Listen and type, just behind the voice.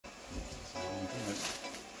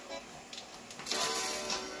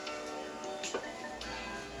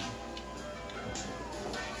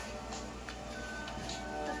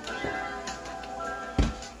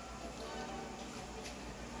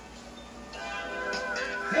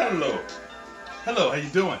Hello. Hello, how you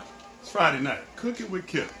doing? It's Friday night. Cooking with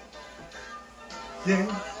Kip. Yeah.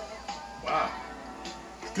 Wow.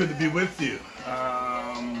 It's good to be with you.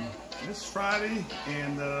 It's Friday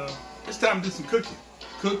and it's time to do some cooking.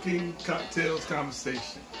 Cooking, cocktails,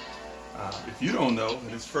 conversation. If you don't know,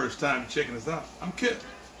 and it's first time checking us out, I'm Kip.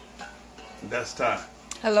 And that's Ty.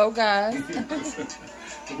 Hello, guys.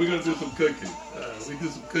 So we're going to do some cooking. We do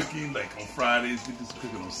some cooking like on Fridays. We do some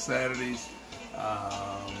cooking on Saturdays.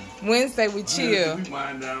 Wednesday we chill. We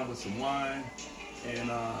wind down with some wine. And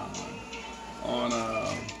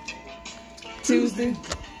on Tuesday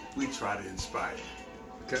we try to inspire.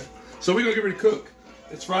 Okay? So we're going to get ready to cook.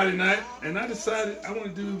 It's Friday night, and I decided I want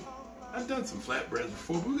to do, I've done some flatbreads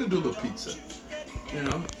before, but we're going to do a little pizza. You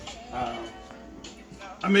know?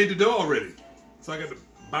 I made the dough already. So I got to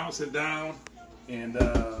bounce it down and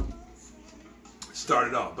start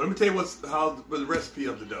it off. But let me tell you what the recipe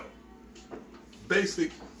of the dough.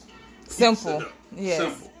 Basic, simple. Yes.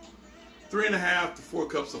 Simple. 3.5 to 4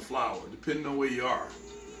 cups of flour, depending on where you are.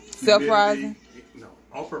 Self-rising? No,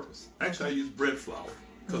 all purpose. Actually, I use bread flour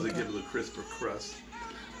because it gives a little crisper crust.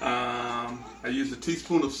 I use a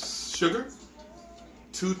teaspoon of sugar,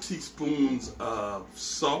 2 teaspoons of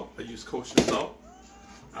salt. I use kosher salt.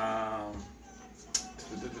 I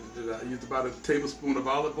used about a tablespoon of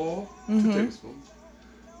olive oil, 2 tablespoons.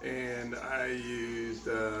 And I used,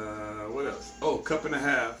 what else? Oh, 1.5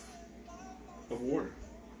 cups of water.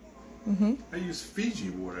 I use Fiji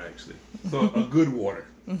water, actually. So a good water.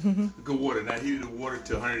 A good water. And I heated the water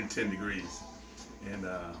to 110 degrees. And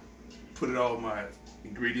put all my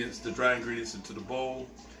ingredients, the dry ingredients, into the bowl.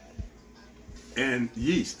 And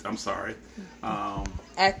yeast, I'm sorry.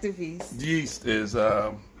 Active yeast. Yeast is,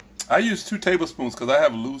 I use 2 tablespoons because I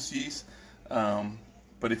have loose yeast.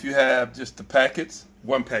 But if you have just the packets,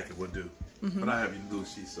 1 packet will do. But I have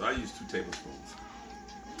loose yeast, so I use 2 tablespoons.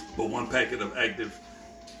 But 1 packet of active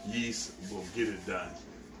yeast will get it done.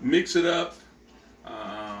 Mix it up.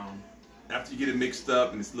 After you get it mixed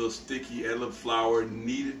up and it's a little sticky, add a little flour,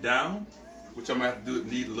 knead it down, which I'm gonna have to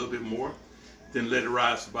knead a little bit more. Then let it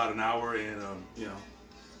rise for about an hour in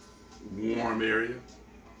warm area.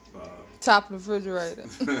 Top of the refrigerator.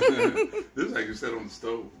 This is actually set on the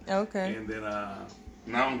stove. Okay. And then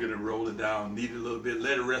now I'm gonna roll it down, knead it a little bit,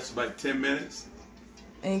 let it rest for about 10 minutes.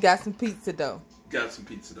 And you got some pizza dough. Got some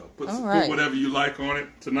pizza dough. Put whatever you like on it.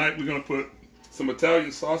 Tonight we're gonna put some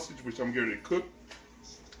Italian sausage, which I'm going to cook.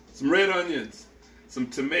 Some red onions, some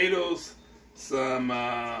tomatoes, some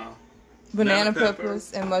banana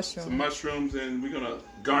peppers and mushrooms. Some mushrooms, and we're gonna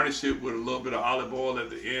garnish it with a little bit of olive oil at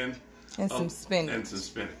the end. And some spinach. And some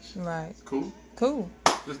spinach. Right. Cool? Cool.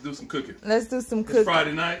 Let's do some cooking. Let's do some cooking. It's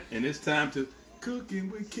Friday night, and it's time to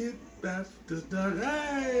cooking with Kip after dark.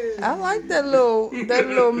 Hey! I like that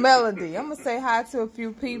little melody. I'm gonna say hi to a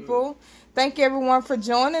few people. Thank you everyone for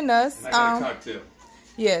joining us. And I got a cocktail.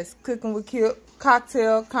 Yes, cooking with Kip,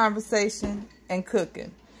 cocktail, conversation, and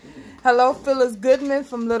cooking. Hello, Phyllis Goodman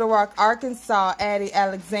from Little Rock, Arkansas. Addie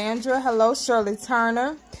Alexandra. Hello, Shirley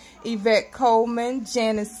Turner. Yvette Coleman,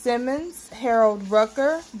 Janice Simmons, Harold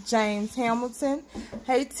Rucker, James Hamilton.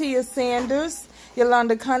 Hey, Tia Sanders,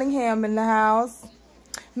 Yolanda Cunningham in the house.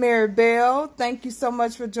 Mary Bell, thank you so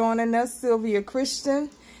much for joining us. Sylvia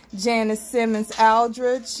Christian, Janice Simmons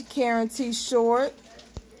Aldridge, Karen T. Short.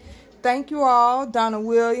 Thank you all. Donna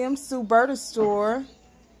Williams, Sue Berta Store.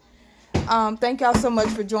 Thank y'all so much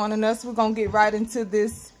for joining us. We're going to get right into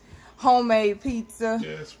this homemade pizza.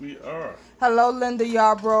 Yes, we are. Hello, Linda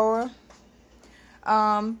Yarbrough,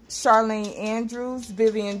 Charlene Andrews,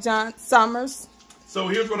 Vivian Summers. So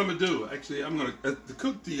here's what I'm gonna do. Actually, I'm gonna to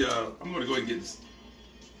cook the. I'm gonna go ahead and get this.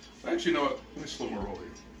 Actually, you know what? Let me slow my roll here.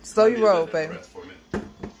 Slow your roll, baby. For a minute.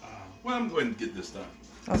 Well, I'm going to get this done.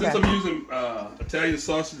 Okay. Since I'm using Italian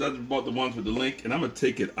sausage, I just bought the ones with the link, and I'm gonna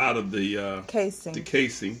take it out of the casing. The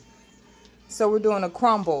casing. So we're doing a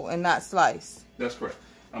crumble and not slice. That's correct.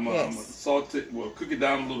 I'm gonna salt it. Well, cook it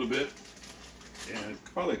down a little bit. And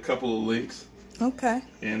probably a couple of links. Okay.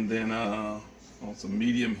 And then on some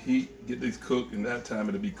medium heat, get these cooked, and that time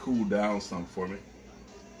it'll be cooled down some for me.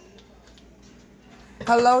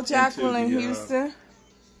 Hello, Jacqueline Houston.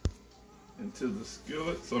 Into the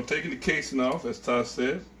skillet. So I'm taking the casing off, as Todd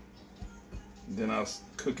said. And then I'll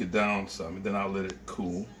cook it down some, and then I'll let it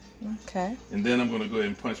cool. Okay. And then I'm going to go ahead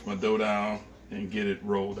and punch my dough down and get it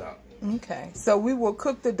rolled out. Okay. So we will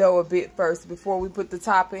cook the dough a bit first before we put the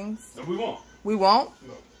toppings. No, we won't. We won't?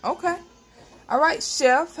 No. Okay. All right,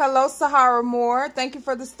 Chef. Hello, Sahara Moore. Thank you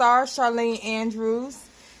for the stars. Charlene Andrews,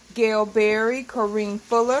 Gail Berry, Corrine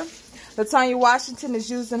Fuller. Latanya Washington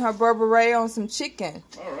is using her beurre on some chicken.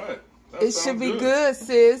 All right. It should be good,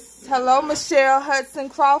 sis. Hello, Michelle Hudson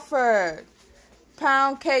Crawford.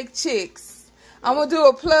 Pound Cake Chicks. I'm going to do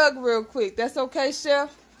a plug real quick. That's okay,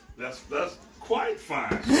 Chef? That's quite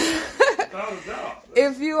fine. Without a doubt.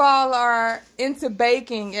 If you all are into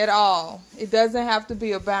baking at all, it doesn't have to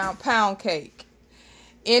be a pound cake.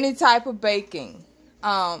 Any type of baking.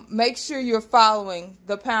 Make sure you're following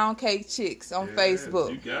the Pound Cake Chicks on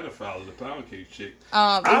Facebook. You gotta follow the Pound Cake Chicks.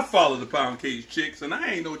 I follow the Pound Cake Chicks, and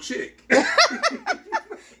I ain't no chick.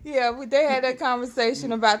 Yeah, they had that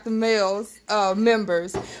conversation about the males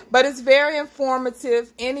members, but it's very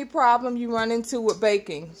informative. Any problem you run into with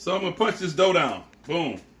baking. So I'm gonna punch this dough down.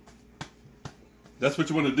 Boom. That's what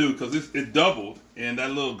you want to do because it doubled, and that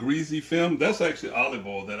little greasy film, that's actually olive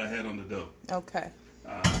oil that I had on the dough. Okay.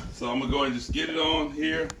 So I'm gonna go ahead and just get it on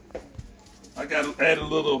here. I gotta add a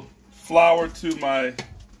little flour to my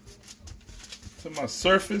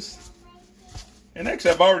surface. And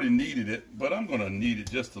actually I've already kneaded it, but I'm gonna knead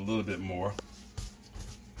it just a little bit more.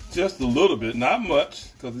 Just a little bit, not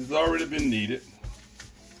much, because it's already been kneaded.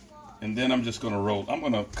 And then I'm just gonna roll. I'm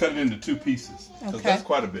gonna cut it into 2 pieces. Because that's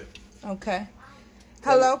quite a bit. Okay.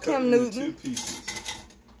 Hello, Kim Newton. 2 pieces.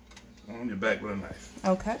 On your back with a knife.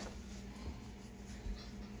 Okay.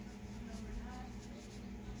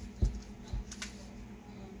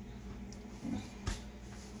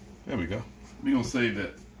 There we go. We're going to save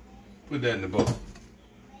that. Put that in the bowl.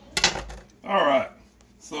 All right.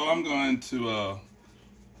 So I'm going to,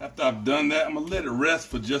 after I've done that, I'm going to let it rest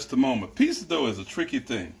for just a moment. Pizza dough is a tricky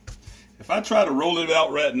thing. If I try to roll it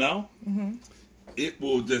out right now, it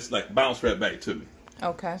will just like bounce right back to me.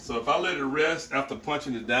 Okay. So if I let it rest after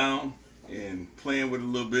punching it down and playing with it a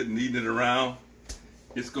little bit and kneading it around,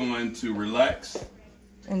 it's going to relax.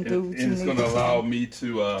 And it's going to allow me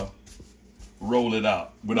to roll it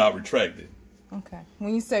out without retracting. Okay.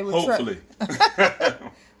 When you say retract. Hopefully.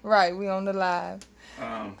 Right. We on the live.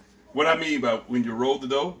 What I mean by when you roll the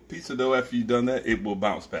dough, pizza dough, after you've done that, it will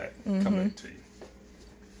bounce back. Come back to you.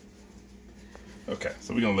 Okay.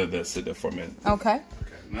 So we're going to let that sit there for a minute. Okay.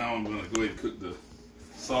 Okay. Now I'm going to go ahead and cook the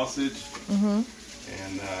sausage.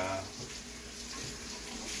 And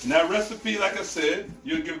that recipe, like I said,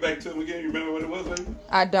 you'll give it back to them again. You remember what it was, baby?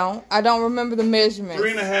 I don't remember the measurement.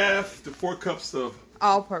 3.5 to 4 cups of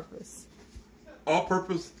all-purpose.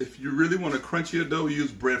 All-purpose. If you really want to crunch your dough, use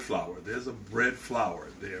bread flour. There's a bread flour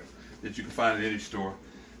there that you can find in any store.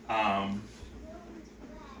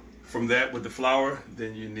 From that, with the flour,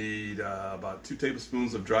 then you need about 2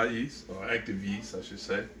 tablespoons of dry yeast, or active yeast, I should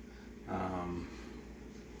say. 1.5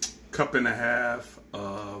 cups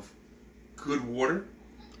of good water.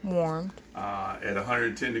 Warmed. At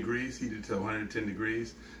 110 degrees, heated to 110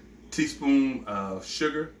 degrees. Teaspoon of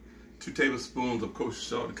sugar, 2 tablespoons of kosher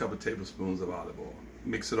salt, and a couple of tablespoons of olive oil.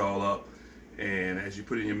 Mix it all up, and as you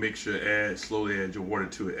put it in your mixture, slowly add your water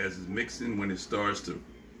to it. As it's mixing, when it starts to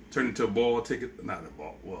turn into a ball, take it, not a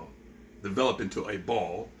ball, well, develop into a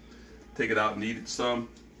ball. Take it out and knead it some,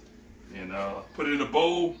 and put it in a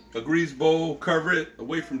bowl, a greased bowl, cover it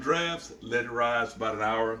away from drafts, let it rise for about an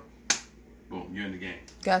hour. Boom, you're in the game.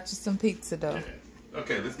 Got you some pizza dough. Yeah.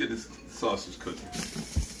 Okay, let's get this sausage cooking.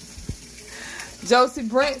 Josie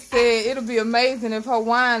Brent said it'll be amazing if her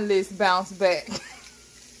wine list bounced back.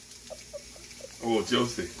 Oh,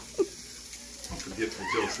 Josie. Don't forget for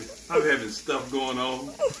Josie. I'm having stuff going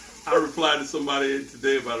on. I replied to somebody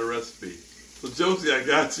today about a recipe. So, Josie, I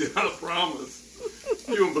got you. I promise.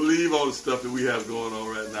 You don't believe all the stuff that we have going on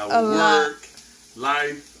right now. With work,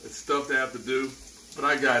 life, and stuff they have to do. But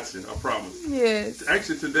I got you, I promise. Yes.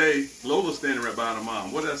 Actually, today, Lola's standing right behind her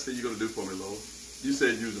mom. What did I say you're going to do for me, Lola? You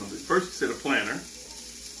said you was going to do. First, you said a planner.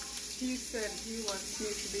 You said you wanted me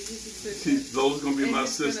to be his assistant. Lola's going to be my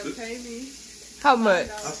assistant. Pay me. How much?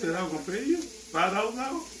 I said I was going to pay you $5 an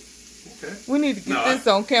hour. Okay. We need to get this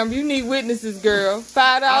on camera. You need witnesses, girl. $5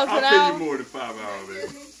 an hour. I'll pay you more than $5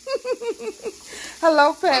 baby.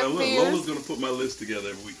 Hello, Pat Fears. Lola's going to put my list together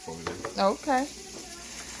every week for me. Baby. Okay.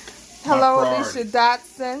 Hello, Alicia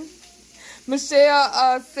Dotson.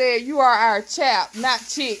 Michelle said you are our chap, not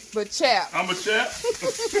chick, but chap. I'm a chap?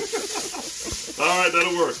 All right,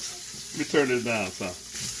 that'll work. Let me turn this down, son.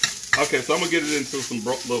 Okay, so I'm going to get it into some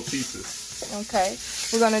little pieces. Okay.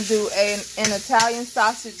 We're going to do an Italian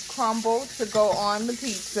sausage crumble to go on the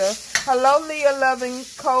pizza. Hello, Leah Loving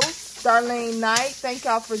Coast, Darlene Knight. Thank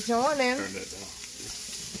y'all for joining. Turn that down.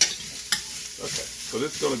 Okay, so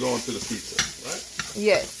this is going to go into the pizza, right?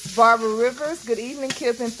 Yes. Barbara Rivers, good evening,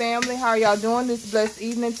 Kip and family. How are y'all doing this blessed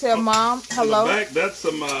evening? Tell Mom hello. On the back, that's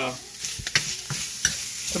some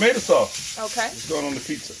tomato sauce. Okay. It's going on the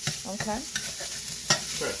pizza. Okay.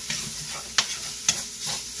 Okay.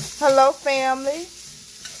 Hello, family.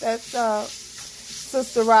 That's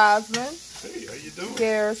Sister Roslyn. Hey, how you doing?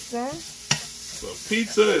 Garrison. So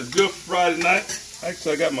pizza is good for Friday night.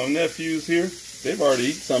 Actually, I got my nephews here. They've already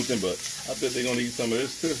eaten something, but I bet they're gonna eat some of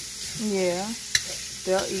this too. Yeah,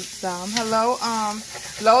 they'll eat some. Hello,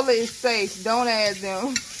 Lola is safe. Don't add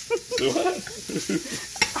them. What?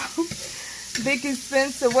 Vicky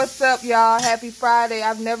Spencer, what's up, y'all? Happy Friday.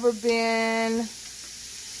 I've never been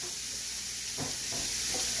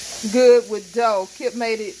good with dough. Kip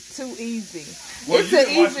made it too easy. Well, it's an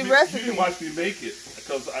easy recipe. You didn't watch me make it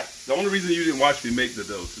because the only reason you didn't watch me make the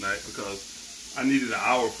dough tonight because I needed an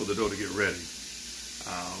hour for the dough to get ready.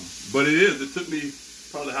 But it took me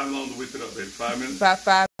probably how long to whip it up, baby? 5 minutes? About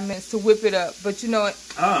 5 minutes to whip it up. But you know what?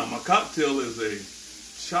 My cocktail is a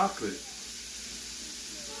chocolate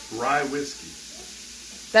rye whiskey.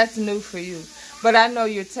 That's new for you. But I know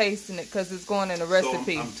you're tasting it because it's going in a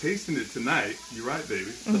recipe. So I'm tasting it tonight. You're right, baby.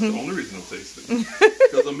 That's the only reason I'm tasting it.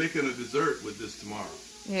 Because I'm making a dessert with this tomorrow.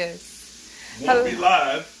 Yes. Won't be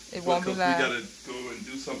live. It won't be live. We got to go and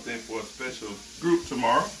do something for a special group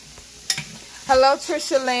tomorrow. Hello,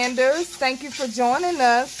 Trisha Landers. Thank you for joining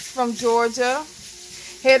us from Georgia.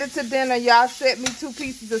 Headed to dinner. Y'all set me 2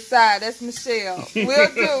 pieces aside. That's Michelle. Will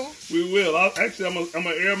do. We will. I'm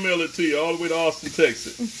gonna airmail it to you all the way to Austin,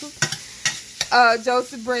 Texas.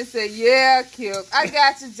 Joseph Brent said, yeah, Kip. I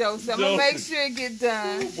got you, Joseph. I'm going to make sure it get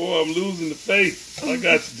done. Oh, boy, I'm losing the faith. I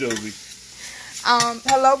got you, Josie.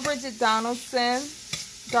 Hello, Bridget Donaldson.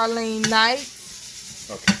 Darlene Knight.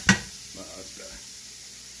 Okay. That's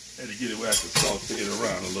that. Had to get it where I could saute it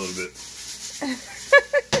around a little bit.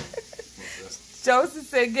 Joseph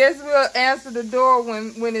said, guess we'll answer the door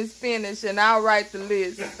when it's finished, and I'll write the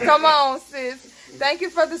list. Come on, sis. Thank you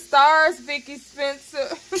for the stars, Vicky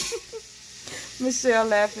Spencer. Michelle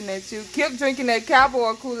laughing at you. Kip drinking that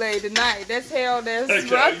cowboy Kool-Aid tonight. That's hell. That's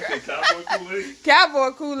Cowboy Kool-Aid?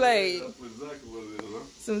 Cowboy Kool-Aid. That's exactly what it is, huh?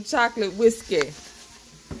 Some chocolate whiskey.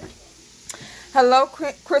 Hello,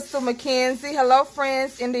 Crystal McKenzie. Hello,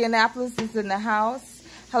 friends. Indianapolis is in the house.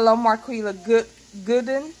 Hello, Marquila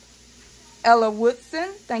Gooden. Ella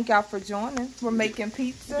Woodson. Thank y'all for joining. We're making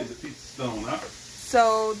pizza. Get the pizza stone out.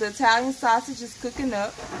 So the Italian sausage is cooking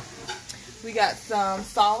up. We got some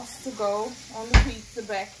sauce to go on the pizza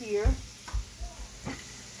back here.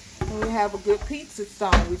 And we have a good pizza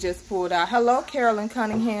stone we just pulled out. Hello, Carolyn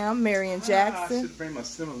Cunningham, Marion Jackson. I should bring my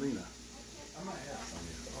semolina. I might have some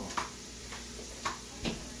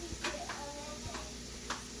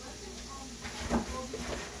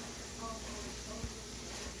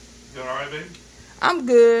here. You all right, baby? I'm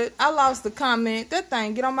good. I lost the comment. That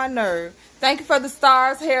thing get on my nerve. Thank you for the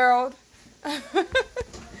stars, Harold.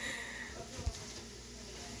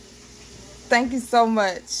 Thank you so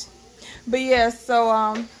much. But yeah,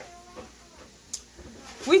 so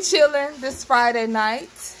we chilling this Friday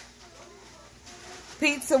night.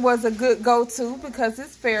 Pizza was a good go-to because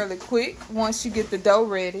it's fairly quick once you get the dough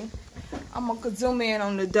ready. I'm gonna zoom in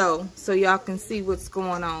on the dough so y'all can see what's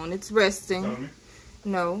going on. It's resting.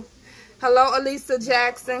 No. Hello, Elisa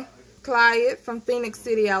Jackson. Clyde from Phoenix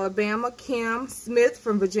City, Alabama. Kim Smith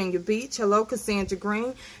from Virginia Beach. Hello, Cassandra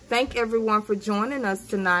Green. Thank everyone for joining us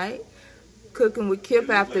tonight. Cooking with Kip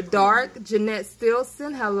After Dark. Jeanette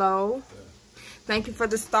Stilson, hello. Thank you for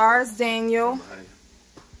the stars, Daniel.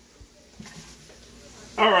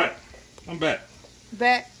 All right, I'm back.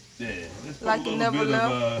 Back? Yeah. Like you never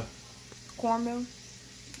left? Cornmeal? Yeah,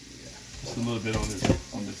 just a little bit on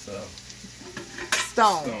this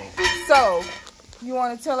stone. So, you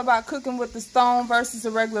want to tell about cooking with the stone versus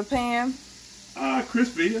a regular pan?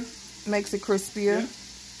 Crispier. Makes it crispier. Yeah.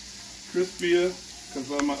 Crispier. Because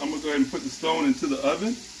I'm going to go ahead and put the stone into the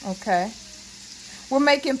oven. Okay. We're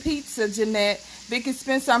making pizza, Jeanette. Vicky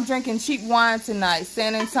Spencer, I'm drinking cheap wine tonight.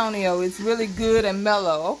 San Antonio. It's really good and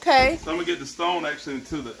mellow. Okay. So I'm going to get the stone actually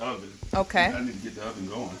into the oven. Okay. I need to get the oven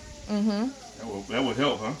going. Mm-hmm. That would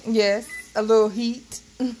help, huh? Yes. A little heat.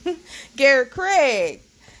 Gary Craig.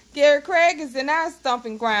 Gary Craig is in our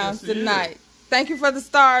stomping grounds tonight. Thank you for the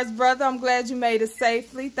stars, brother. I'm glad you made it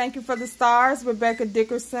safely. Thank you for the stars, Rebecca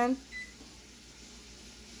Dickerson.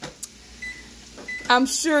 I'm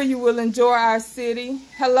sure you will enjoy our city.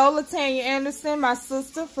 Hello, Latanya Anderson, my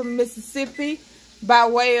sister from Mississippi by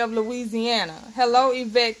way of Louisiana. Hello,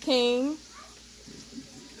 Yvette King.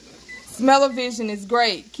 Smell-o-vision is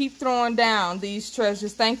great. Keep throwing down these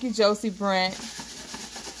treasures. Thank you, Josie Brent.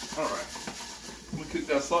 All right. I'm going to cook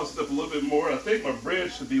that sauce up a little bit more. I think my bread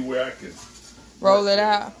should be where I can roll it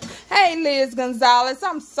out. Hey, Liz Gonzalez,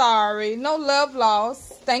 I'm sorry. No love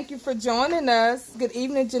lost. Thank you for joining us. Good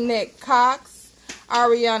evening, Jeanette Cox.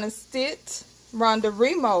 Ariana Stitt, Rhonda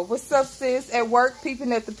Remo. What's up, sis? At work,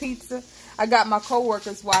 peeping at the pizza. I got my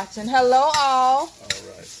co-workers watching. Hello, all. All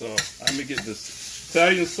right, so let me get this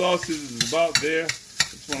Italian sausage is about there.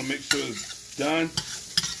 Just want to make sure it's done.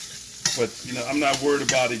 But, you know, I'm not worried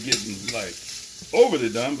about it getting, like, overly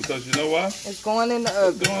done because you know why? It's going in the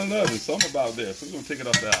oven. It's going in the oven. So I'm about there. So we're going to take it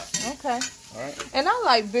off the oven. Okay. All right. And I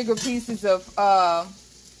like bigger pieces of the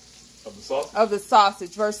sausage? Of the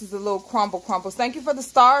sausage versus the little crumbles. Thank you for the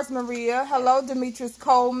stars, Maria. Hello, Demetrius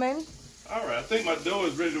Coleman. All right. I think my dough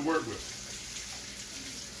is ready to work with.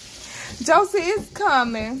 Josie is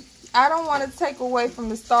coming. I don't want to take away from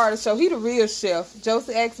the star of the show. He the real chef.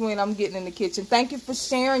 Josie asked me when I'm getting in the kitchen. Thank you for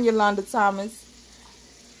sharing, Yolanda Thomas.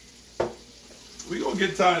 We gonna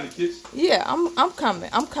get time in the kitchen. Yeah, I'm coming.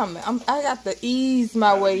 I got to ease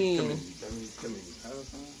my way in. Come in.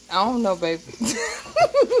 I don't know, baby.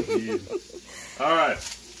 Yeah. All right.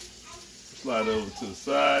 Slide over to the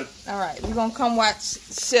side. All right, we're gonna come watch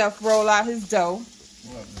Chef roll out his dough.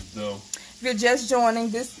 If you're just joining,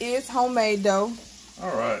 this is homemade dough.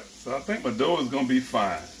 All right. So I think my dough is gonna be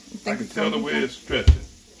fine. I can tell the way it's stretching.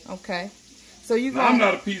 Okay. So you I'm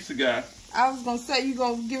not a pizza guy. I was gonna say you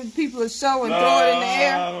gonna give people a show and throw it in the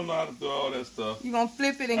air. I don't know how to do all that stuff. You gonna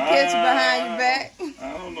flip it and catch it behind your back.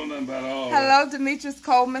 I don't know nothing about all Hello, Demetrius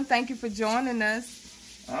Coleman. Thank you for joining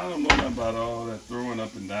us. I don't know nothing about all that throwing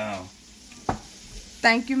up and down.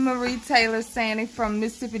 Thank you, Marie Taylor Sandy from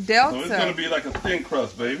Mississippi Delta. So it's gonna be like a thin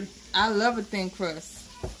crust, baby. I love a thin crust.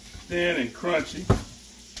 Thin and crunchy.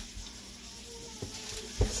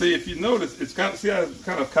 See, if you notice, it's kind of, see how it's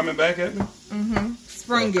kind of coming back at me? Mm-hmm.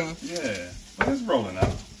 Springing. Yeah. But it's rolling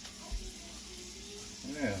out.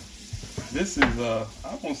 Yeah. This is, I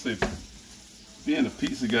won't say being a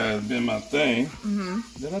pizza guy has been my thing. Mm-hmm.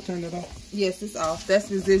 Did I turn that off? Yes, it's off. That's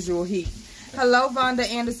residual heat. Hello, Vonda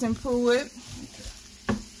Anderson Pruitt.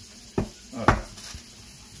 Okay. All right.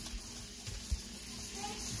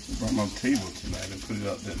 I brought my table tonight and put it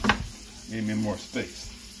up there. Gave me more space.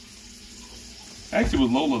 Actually, it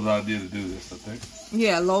was Lola's idea to do this, I think.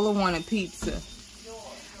 Yeah, Lola wanted pizza.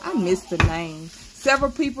 I missed the name.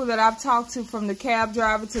 Several people that I've talked to, from the cab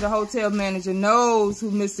driver to the hotel manager, knows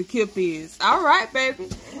who Mr. Kip is. All right, baby.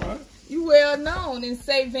 All right. You well known in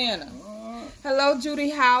Savannah. Hello, Judy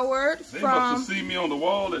Howard. They must have seen me on the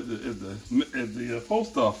wall at the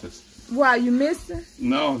post office. Why, you missing?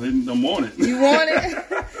 No, they don't want it. You want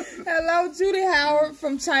it? Hello, Judy Howard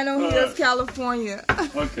from Chino Hills, California.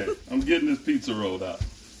 Okay, I'm getting this pizza rolled out.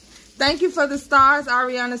 Thank you for the stars,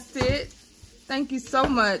 Ariana Sid. Thank you so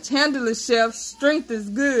much. Handle it, chef. Strength is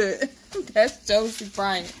good. That's Josie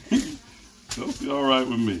Bryant. Josie all right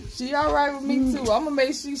with me. She all right with me, too. I'm going to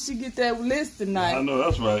make sure she get that list tonight. I know,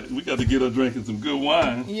 that's right. We got to get her drinking some good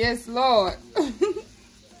wine. Yes, Lord.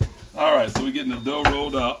 All right, so we're getting the dough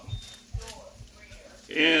rolled out.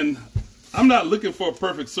 And I'm not looking for a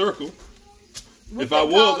perfect circle. If I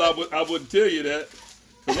was, I wouldn't tell you that.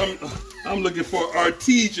 Because I'm looking for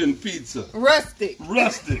artesian pizza. Rustic.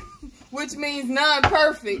 Rustic. Which means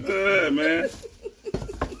non-perfect. Yeah, man.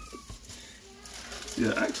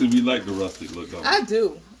 Yeah, actually, we like the rustic look on it. I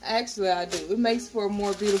do. Actually, I do. It makes for a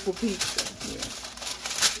more beautiful pizza.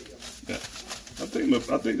 Yeah.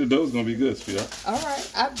 I think the dough's gonna be good, sweetheart. All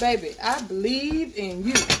right, baby, I believe in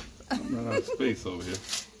you. I'm running out of space over here.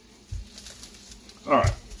 All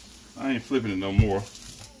right, I ain't flipping it no more.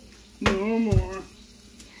 No more.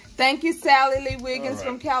 Thank you, Sally Lee Wiggins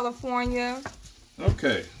from California.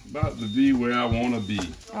 Okay, about to be where I want to be.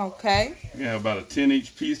 Okay. We have about a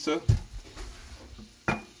 10-inch pizza.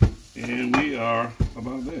 And we are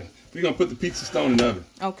about there. We're going to put the pizza stone in the oven.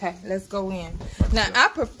 Okay, let's go in. Now, I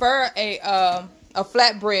prefer a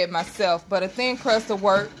flatbread myself, but a thin crust will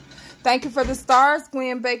work. Thank you for the stars,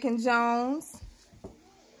 Gwen Bacon Jones.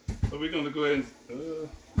 So we're going to go ahead and,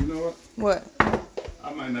 you know what? What?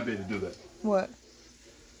 I might not be able to do that. What?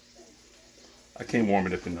 I can't warm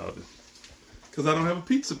it up in the oven. Because I don't have a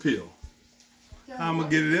pizza peel. How am I going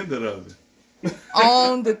to get it into the oven?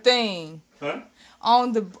 On the thing. Huh?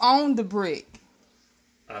 On the brick.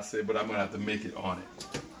 I say, but I'm going to have to make it on it.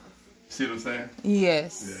 See what I'm saying?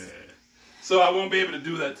 Yes. Yeah. So I won't be able to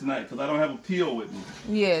do that tonight because I don't have a peel with me.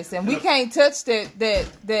 Yes, and we can't touch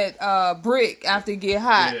that brick after it get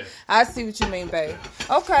hot. Yeah. I see what you mean, baby.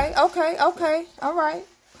 Okay. All right.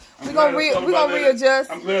 We're gonna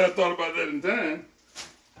readjust. I'm glad I thought about that in time.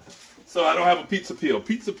 So I don't have a pizza peel.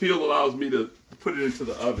 Pizza peel allows me to put it into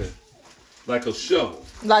the oven like a shovel.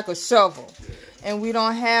 Like a shovel. and we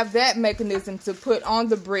don't have that mechanism to put on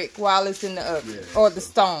the brick while it's in the oven or the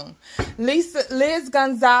stone. Liz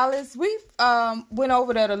Gonzalez, we went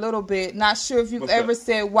over that a little bit. Not sure if you've ever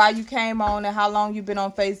said why you came on and how long you've been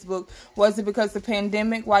on Facebook. Was it because of the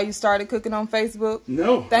pandemic why you started cooking on Facebook?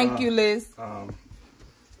 No. Thank you, Liz.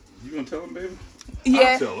 You gonna tell him, baby?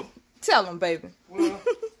 Yeah. I'll tell him. Tell him, baby. Well,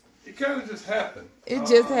 it kind of just happened. It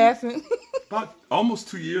just happened. About almost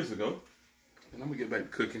 2 years ago, and I'm gonna get back to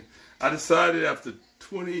cooking. I decided after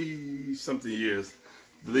 20-something years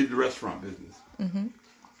to leave the restaurant business.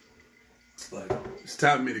 Like, it's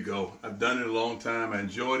time for me to go. I've done it a long time. I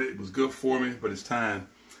enjoyed it. It was good for me, but it's time.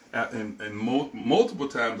 And multiple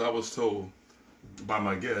times I was told by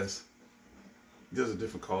my guests, there's a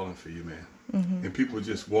different calling for you, man. And people would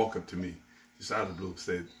just walk up to me, just out of the blue,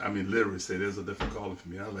 say, I mean, literally say, there's a different calling for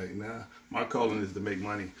me. I was like, nah, my calling is to make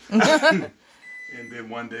money. And then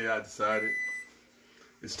one day I decided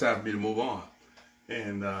it's time for me to move on.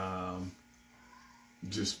 And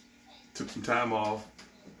just took some time off,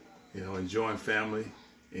 you know, enjoying family.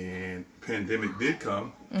 And pandemic did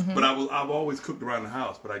come. But I've always cooked around the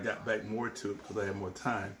house, but I got back more to it because I had more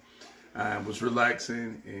time. I was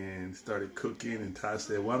relaxing and started cooking, and Ty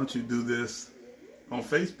said, why don't you do this on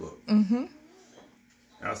Facebook?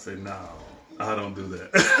 I said, no, I don't do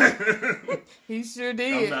that. He sure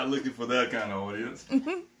did. I'm not looking for that kind of audience.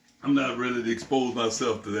 I'm not ready to expose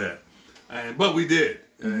myself to that. But we did.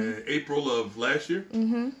 April of last year.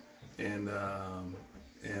 And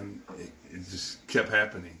it just kept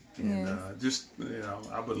happening. And just, you know,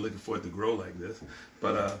 I wasn't looking for it to grow like this.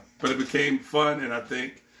 But it became fun, and I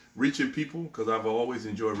think reaching people, because I've always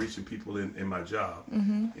enjoyed reaching people in my job.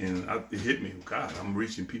 And it hit me, God, I'm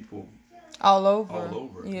reaching people all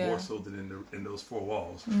over, more so than in those four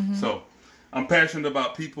walls. So I'm passionate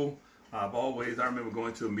about people. I remember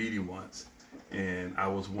going to a meeting once, and I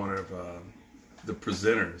was one of the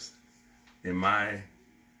presenters, and my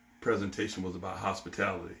presentation was about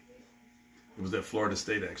hospitality. It was at Florida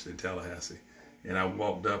State, actually, in Tallahassee. And I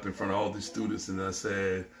walked up in front of all these students, and I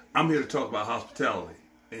said, I'm here to talk about hospitality.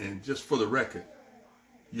 And just for the record,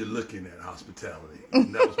 you're looking at hospitality.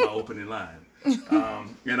 And that was my opening line.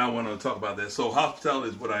 And I wanted to talk about that. So hospitality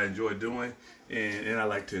is what I enjoy doing, and I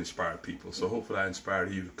like to inspire people. So hopefully I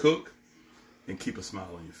inspired you to cook and keep a smile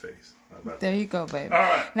on your face. There you go, baby. All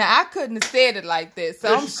right. Now, I couldn't have said it like this,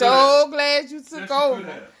 so I'm so glad you took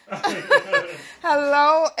over.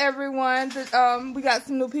 Hello, everyone. We got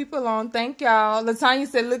some new people on. Thank y'all. Latanya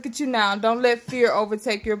said, look at you now. Don't let fear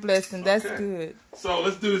overtake your blessing. That's good. So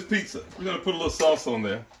let's do this pizza. We're going to put a little sauce on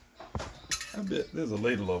there. I bet there's a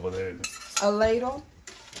ladle over there. A ladle?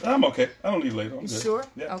 I'm okay. I don't need a ladle. I'm you good. Sure?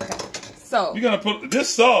 Yeah. Okay. So we're going to put,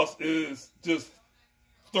 this sauce is just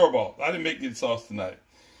store-bought. I didn't make any sauce tonight.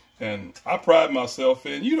 And I pride myself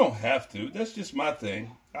in, you don't have to. That's just my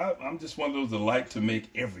thing. I'm just one of those that like to make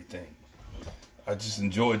everything. I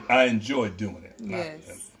enjoy doing it.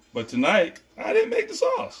 Yes. But tonight, I didn't make the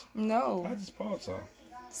sauce. No. I just bought some.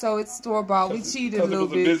 So it's store-bought. We cheated a little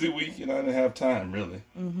bit. It was a busy week, and I didn't have time, really.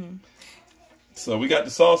 So we got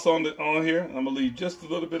the sauce on here. I'm going to leave just a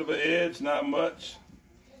little bit of an edge, not much.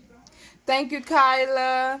 Thank you,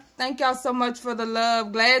 Kyla. Thank y'all so much for the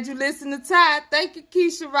love. Glad you listened to Ty. Thank you,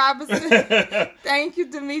 Keisha Robinson. Thank you,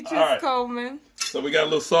 Demetrius Coleman. So we got a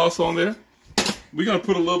little sauce on there. We're going to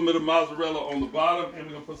put a little bit of mozzarella on the bottom, and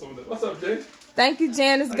we're going to put some of that. What's up, Jay? Thank you,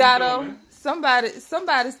 Janice Gatto. Somebody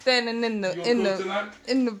standing in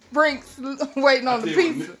the brinks waiting on the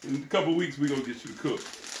pizza. In a couple of weeks, we're going to get you to cook.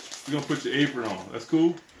 We're going to put your apron on. That's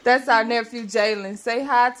cool? That's our nephew, Jalen. Say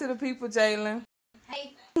hi to the people, Jalen.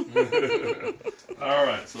 Hey. All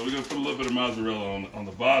right, so we're going to put a little bit of mozzarella on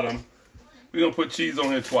the bottom. We're going to put cheese on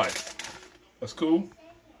here twice. That's cool?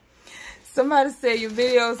 Somebody said your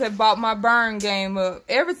videos have brought my burn game up.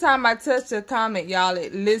 Every time I touch a comment, y'all,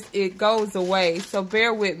 it goes away. So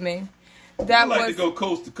bear with me. I like to go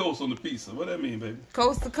coast to coast on the pizza. What that mean, baby?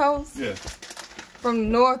 Coast to coast? Yeah. From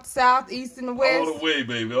north, south, east, and the west? All the way,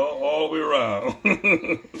 baby. All the way around.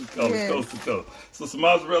 Yes. Coast to coast. So some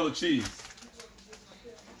mozzarella cheese.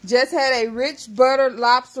 Just had a rich buttered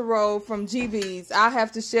lobster roll from GB's. I'll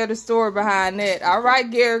have to share the story behind that. All right,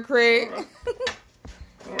 Gary Craig. All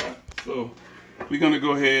right. So we're going to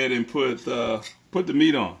go ahead and put the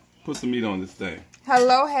meat on. Put some meat on this thing.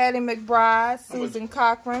 Hello, Hattie McBride, Susan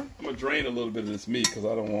Cochran. I'm going to drain a little bit of this meat because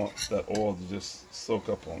I don't want that oil to just soak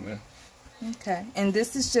up on there. Okay. And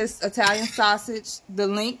this is just Italian sausage, the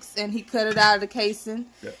links, and he cut it out of the casing.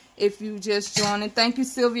 Yeah. If you just joined it. Thank you,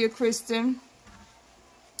 Sylvia Christian.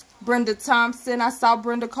 Brenda Thompson. I saw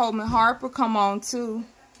Brenda Coleman Harper come on, too.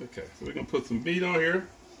 Okay. So we're going to put some meat on here.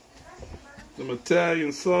 Some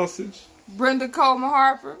Italian sausage. Brenda Coleman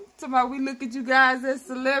Harper. Tomorrow we look at you guys as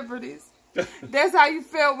celebrities. That's how you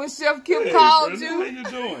felt when Chef Kip called Brenda, you. how you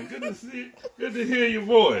doing? Good to see you. Good to hear your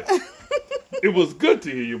voice. It was good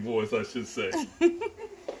to hear your voice, I should say. We're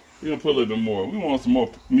going to put a little bit more. We want some more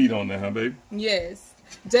meat on there, huh, baby? Yes.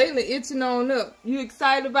 Jalen itching on up. You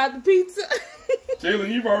excited about the pizza?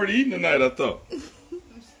 Jalen, you've already eaten tonight, I thought. I'm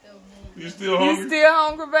still hungry. You still hungry? You still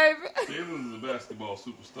hungry, baby? Jalen is a basketball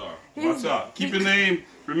superstar. Watch out. Keep your name.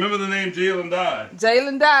 Remember the name Jalen died.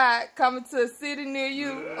 Jalen died. Coming to a city near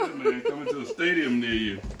you. Yeah, man. Coming to a stadium near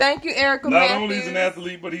you. Thank you, Erica Not Matthews. only is an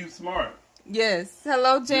athlete, but he's smart. Yes.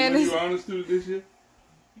 Hello, Jalen, Janice. you were honor student this year?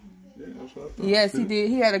 Yeah, that's what I thought. Yes, he did.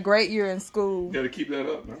 He had a great year in school. You got to keep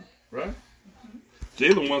that up, man. Right?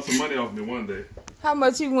 Jalen won some money off me one day. How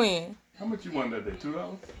much he win? How much you won that day?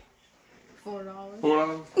 $2? $4.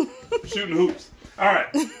 $4? Shooting hoops. All right.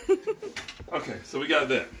 Okay, so we got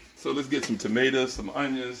that. So let's get some tomatoes, some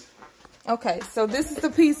onions. Okay, so this is the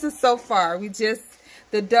pizza so far. We just,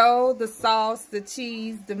 the dough, the sauce, the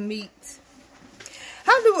cheese, the meat.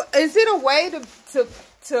 Is it a way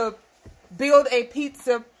to build a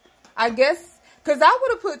pizza, I guess? Because I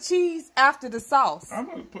would have put cheese after the sauce. I'm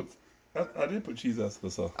going to put, I did put cheese after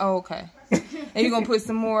the sauce. Oh, okay. And you're going to put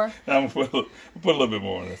some more? I'm going to put a little bit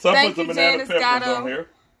more on there. So I put some banana peppers on here.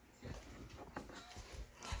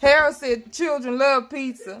 Harold said children love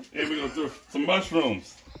pizza. And we're going to throw some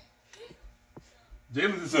mushrooms.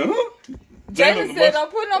 Jalen just said, huh? Jalen said,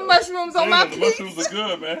 don't put no mushrooms on my the pizza. mushrooms are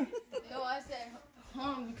good, man. No, I said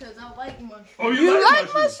because I like mushrooms. Oh, You like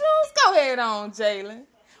mushrooms? Go ahead on, Jalen.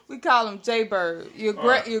 We call him J-Bird.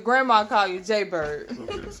 Your grandma call you J-Bird.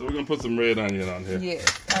 Okay, so we're going to put some red onion on here.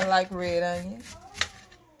 Yes, I like red onion.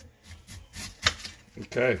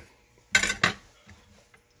 Okay.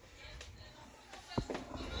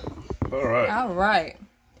 All right. All right.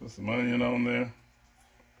 Put some onion on there.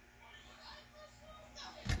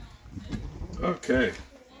 Okay.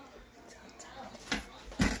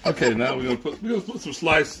 Okay, now we're gonna put some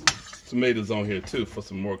sliced tomatoes on here too for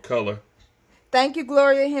some more color. Thank you,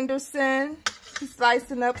 Gloria Henderson. She's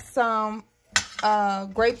slicing up some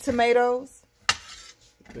grape tomatoes.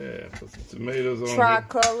 Yeah, put some tomatoes on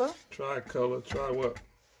Tricolor. here. Tricolor. Try what?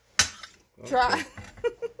 Okay. Try.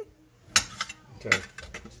 Okay.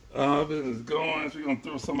 Oven is going, so we're going to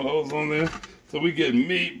throw some of those on there. So we get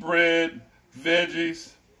meat, bread,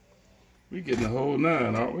 veggies. We getting the whole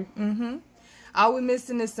nine, aren't we? Mm-hmm. All we're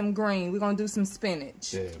missing is some green. We're going to do some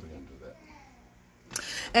spinach. Yeah, we're going to do that.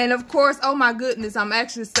 And of course, oh my goodness, I'm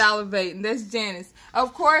actually salivating. That's Janice.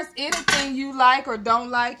 Of course, anything you like or don't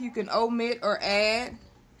like, you can omit or add.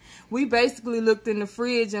 We basically looked in the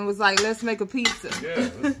fridge and was like, let's make a pizza. Yeah,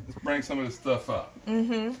 let's bring some of this stuff out.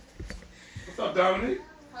 Mm-hmm. What's up, Dominique?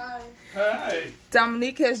 Hi. Hi.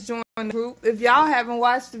 Dominique has joined the group. If y'all haven't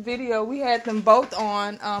watched the video, we had them both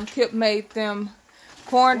on. Kip made them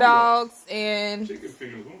corn dogs and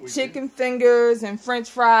chicken fingers and French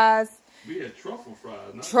fries. We had truffle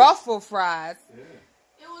fries. Truffle fries. Yeah.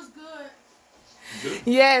 It was good. Good.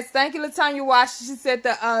 Yes, thank you, Latanya Wash. She said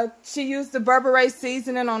she used the Burberry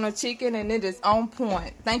seasoning on her chicken and it is on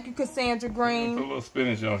point. Thank you, Cassandra Green. Put a little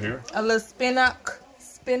spinach on here. A little spinach.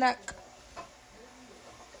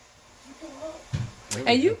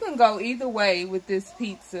 And you can go either way with this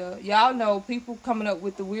pizza. Y'all know people coming up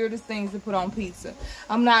with the weirdest things to put on pizza.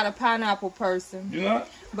 I'm not a pineapple person. You not?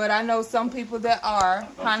 But I know some people that are.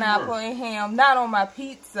 Pineapple and ham. Not on my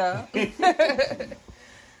pizza.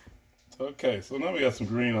 Okay, so now we got some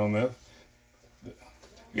green on that.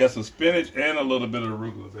 We got some spinach and a little bit of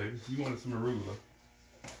arugula, baby. You wanted some arugula.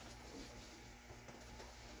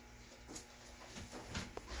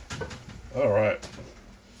 All right.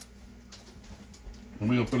 And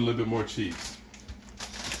we're going to put a little bit more cheese.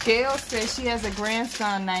 Gail says she has a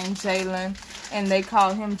grandson named Jalen, and they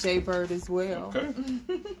call him J-Bird as well. Okay.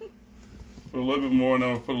 Put a little bit more, and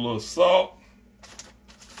then we'll put a little salt,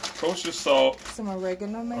 kosher salt, some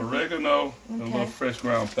oregano, maybe? Oregano, and a little fresh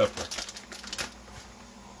ground pepper.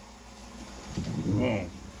 Boom.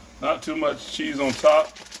 Not too much cheese on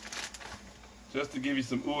top, just to give you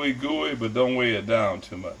some ooey gooey, but don't weigh it down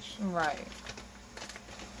too much. Right.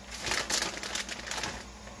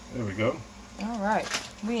 There we go. All right.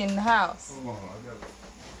 We in the house. Hold on, I got it.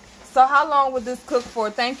 So how long would this cook for?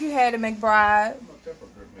 Thank you, Hattie McBride. My pepper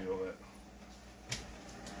hurt me all that.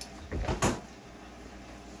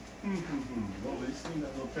 Well, you seen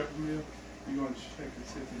that little pepper meal? You gonna check and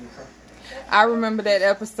see if you can. I remember that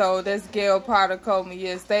episode. That's Gail Potter told me.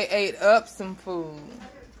 Yes, they ate up some food.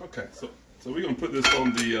 Okay, so we're gonna put this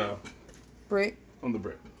on the brick. On the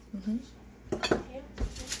brick.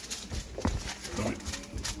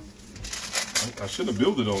 I should have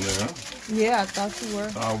built it on there, huh? Yeah, I thought you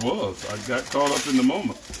were. I was. I got caught up in the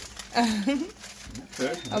moment.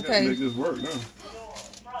 Okay. I gotta make this work now.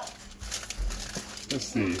 Let's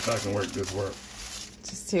see if I can work this work.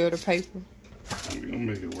 Just tear the paper. We're gonna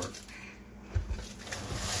make it work.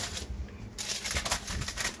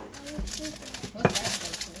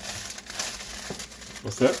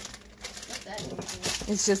 What's that? What's that?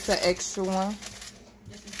 It's just an extra one.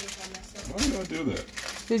 Why did I do that?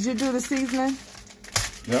 Did you do the seasoning?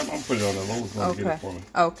 Yeah, I'm putting it on there. Lois gonna get it for me.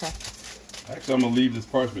 Okay. Actually, I'm gonna leave this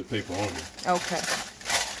parchment paper on here. Okay.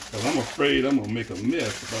 Because I'm afraid I'm gonna make a mess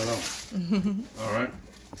if I don't. All right.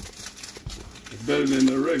 It's better than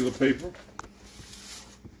the regular paper.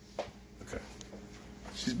 Okay.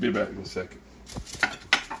 She'll be back in a second.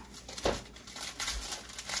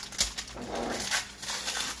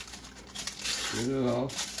 Get it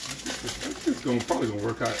off. It's probably gonna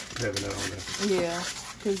work out having that on there. Yeah,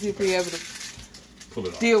 because you'll be able to pull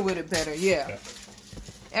it off. Deal with it better. Yeah.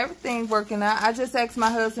 Everything's working out. I just asked my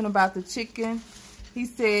husband about the chicken. He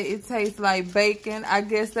said it tastes like bacon. I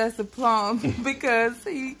guess that's a plum because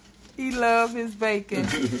he loves his bacon.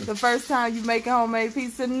 The first time you make a homemade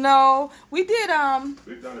pizza? No, we did.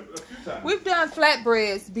 We've done it a few times. We've done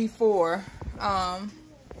flatbreads before. Okay,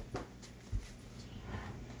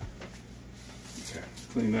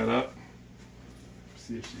 clean that up.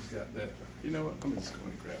 See if she's got that. You know what? I'm just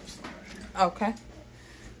going to grab some right here. Okay.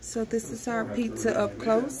 So this is our pizza up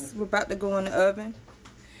close. We're about to go in the oven.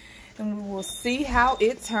 And we will see how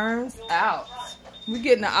it turns out. We're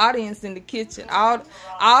getting the audience in the kitchen. All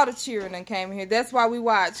the cheering that came here. That's why we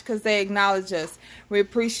watch, because they acknowledge us. We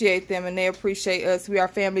appreciate them and they appreciate us. We are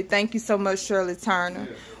family. Thank you so much, Shirley Turner.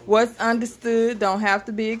 What's understood don't have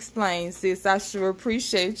to be explained, sis. I sure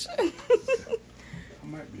appreciate you. I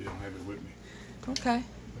might be able to have it with me. Okay.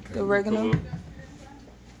 The oregano.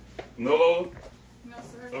 No, Lola? No,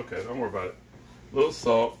 sir. Okay, don't worry about it. A little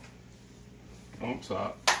salt on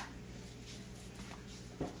top.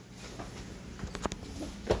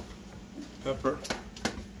 Pepper.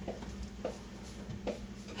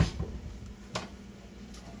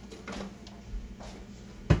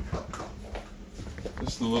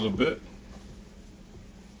 Just a little bit.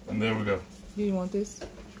 And there we go. Do you want this?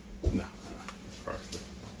 No. Parsley.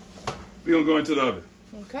 We're going to go into the oven.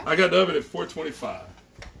 Okay. I got the oven at 425.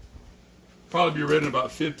 Probably be ready in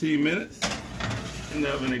about 15 minutes. In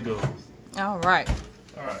the oven it goes. All right.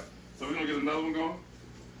 All right. So we're going to get another one going.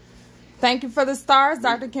 Thank you for the stars,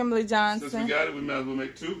 Dr. Kimberly Johnson. Since we got it, we might as well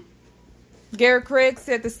make two. Gary Craig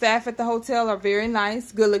said the staff at the hotel are very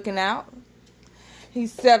nice, good looking out.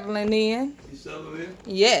 He's settling in. He's settling in?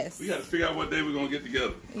 Yes. We got to figure out what day we're going to get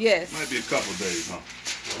together. Yes. Might be a couple days, huh?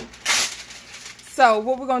 So,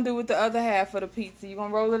 what we're going to do with the other half of the pizza? You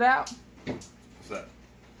going to roll it out? What's that?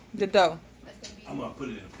 The dough. I'm going to put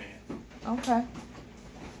it in a pan. Okay.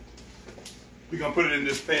 We're going to put it in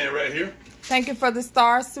this pan right here. Thank you for the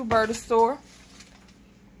stars, Suberta Store.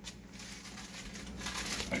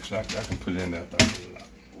 Actually, I can put it in there.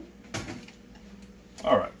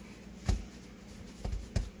 All right.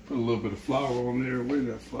 Put a little bit of flour on there. Where did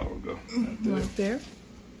that flour go? Right there.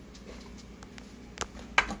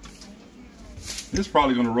 This is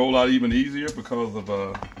probably going to roll out even easier because of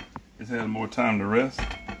it's had more time to rest.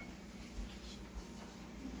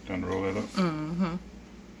 Trying to roll that up. Mm-hmm.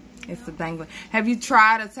 It's the dangling. Have you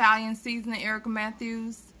tried Italian seasoning, Erica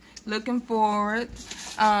Matthews? Looking forward.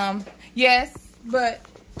 Yes, but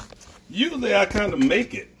usually I kind of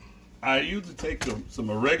make it. I usually take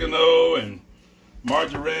some oregano and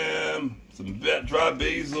marjoram, some dry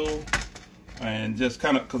basil, and just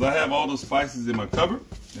kind of, because I have all those spices in my cupboard,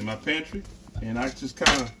 in my pantry, and I just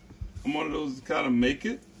kind of, I'm one of those that kind of make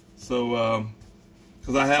it. So,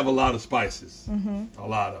 because I have a lot of spices, a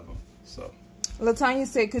lot of them. So. LaTanya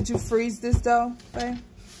said, could you freeze this dough, babe?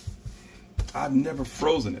 I've never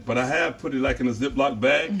frozen it, but I have put it like in a Ziploc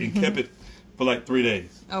bag and kept it for like 3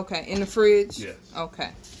 days. Okay, in the fridge? Yes. Okay.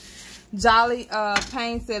 Jolly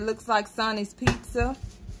Payne said, looks like Sonny's Pizza.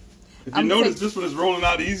 If you notice, this one is rolling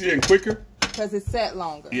out easier and quicker. Because it sat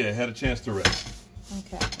longer. Yeah, it had a chance to rest.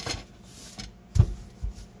 Okay.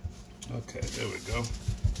 Okay, there we go.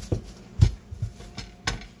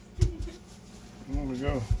 There we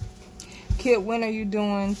go. Kip, when are you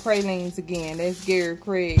doing pralines again? That's Gary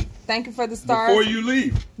Craig. Thank you for the stars. Before you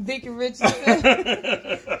leave. Vicky Richardson.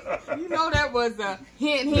 You know that was a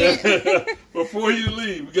hint. Before you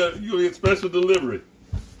leave, you'll get special delivery.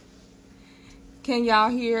 Can y'all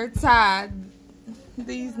hear Ty?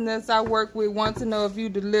 These nuts I work with want to know if you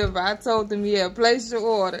deliver. I told them, yeah, place your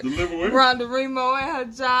order. Deliver where? Rhonda Remo at her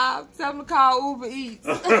job. Tell them to call Uber Eats.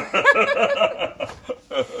 It's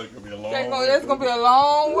gonna be a long way. It's going to be a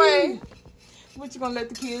long way. What, you going to let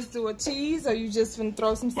the kids do, a cheese, or you just finna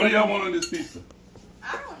throw some stuff? What do y'all want on this pizza?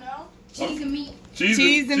 I don't know. Cheese and meat.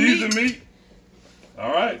 Cheese and meat?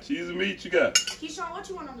 All right, cheese and meat you got. Keyshawn, what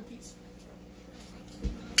you want on the pizza?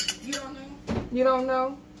 You don't know? You don't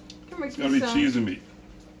know? Come here, It's gonna be cheese and meat.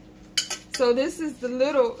 So this is the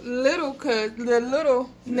little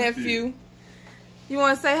nephew. You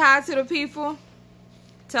want to say hi to the people?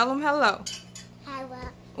 Tell them hello. Hello.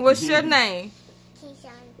 What's your name?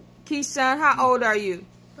 Keyshawn. Keyshawn, how old are you?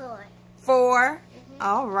 4. 4?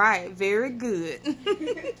 All right, very good.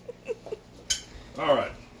 All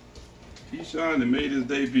right. Keyshawn that made his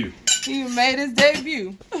debut. He made his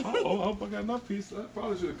debut. I hope I got enough pizza. I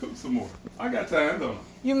probably should have cooked some more. I got time, don't I?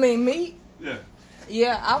 You mean meat? Yeah.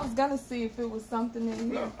 Yeah, I was gonna see if it was something in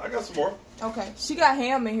here. No, I got some more. Okay, she got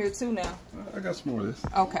ham in here too now. I got some more of this.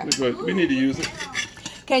 Okay. We need to use it.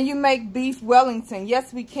 Can you make beef Wellington?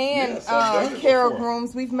 Yes, we can. Yes, I've done it Carol before.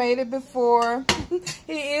 Grooms, we've made it before.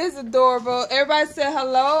 He is adorable. Everybody say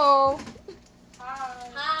hello.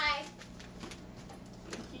 Hi.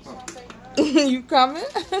 Keyshawn, say hi. You coming?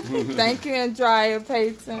 Thank you, Andrea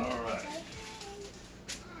Payton. All right.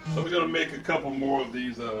 So we're gonna make a couple more of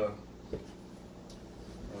these. What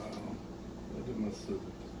did my scissors?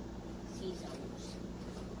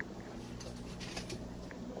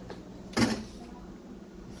 All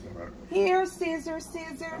right. Here, scissor.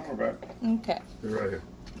 All right. Okay. They're right here.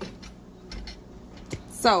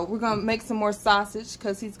 So we're gonna make some more sausage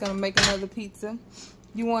because he's gonna make another pizza.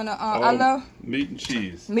 You wanna? I love meat and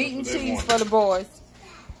cheese. meat and That's what they cheese want. for the boys.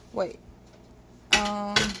 Wait.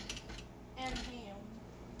 And ham.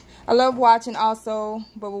 I love watching also,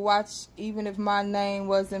 but we'll watch even if my name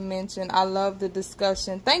wasn't mentioned. I love the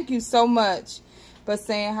discussion. Thank you so much. But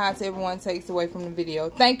saying hi to everyone takes away from the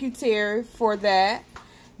video. Thank you, Terry, for that.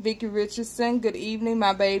 Vicky Richardson, good evening,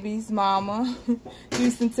 my baby's mama.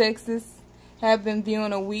 Houston, Texas. Have been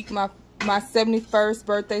viewing a week. My 71st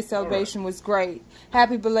birthday celebration was great.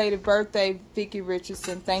 Happy belated birthday, Vicky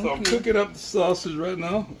Richardson. Thank So you. I'm cooking up the sausage right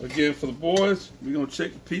now. Again, for the boys, we're gonna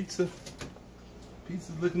check the pizza.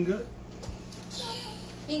 Pizza's looking good.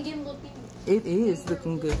 You can give him a little piece. It is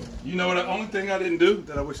looking good. You know what? The only thing I didn't do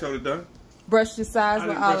that I wish I would have done. Brush your sides I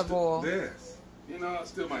with didn't brush olive oil. Yes. You know, I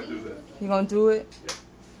still might do that. You gonna do it?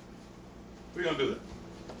 We're gonna do that.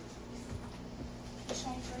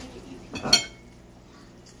 Keyshawn's ready to eat pizza.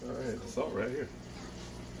 All right, the salt right here.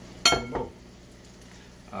 One more.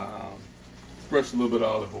 Brush a little bit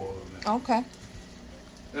of olive oil on that. Okay.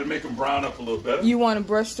 That'll make them brown up a little better. You want to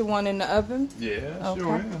brush the one in the oven? Yeah, Okay.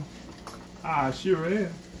 sure am. I sure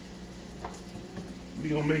am. We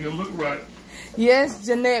gonna make it look right. Yes,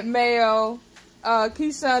 Jeanette Mayo.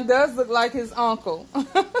 Keyshawn does look like his uncle.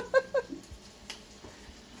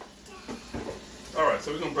 All right,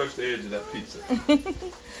 so we're gonna brush the edge of that pizza.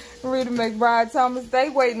 Rita McBride Thomas, they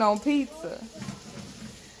waiting on pizza.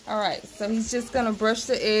 All right, so he's just gonna brush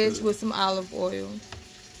the edge with some olive oil.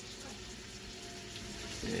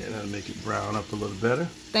 Yeah, that'll make it brown up a little better.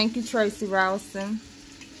 Thank you, Tracy Rowson.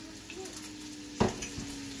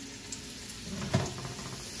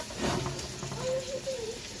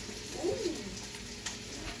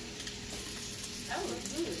 That looks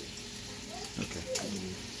good. Okay.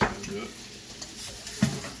 Good.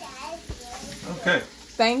 Okay.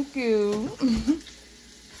 Thank you.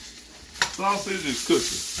 Sausage is cooking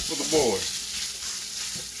for the boys.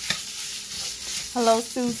 Hello,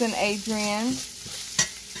 Susan Adrian.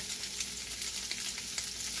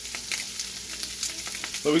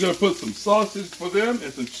 So we're gonna put some sausage for them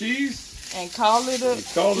and some cheese. And call it a...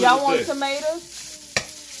 Call it Y'all a want day. tomatoes?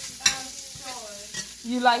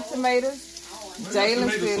 Sure. You like tomatoes?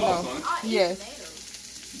 Jalen Tomato said sauce no. on it. I'll eat Yes. tomatoes.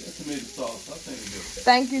 Yeah, tomato sauce. I think it's good.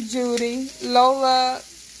 Thank you, Judy. Lola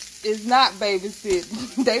is not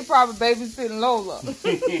babysitting. They probably babysitting Lola.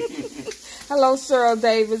 Hello, Cheryl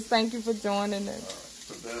Davis. Thank you for joining us.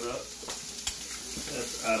 Put that up.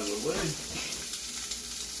 That's out of the way.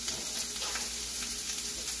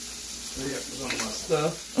 So yeah, put on my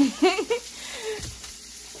stuff.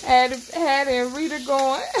 Had and Rita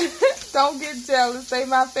going. Don't get jealous. They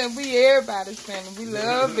my family. We everybody's family. We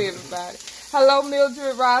love everybody. Hello,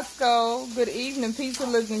 Mildred Roscoe. Good evening. Pizza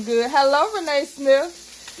looking good. Hello, Renee Smith.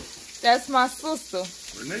 That's my sister.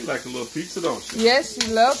 Renee like a little pizza, don't she? Yes, she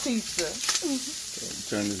loves pizza.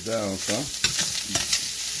 Turn this down, son.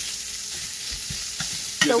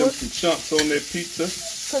 So Get them what- some chunks on their pizza.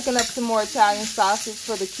 Cooking up some more Italian sausage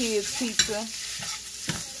for the kids' pizza.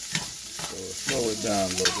 So slow it down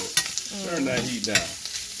a little bit. Turn that heat down.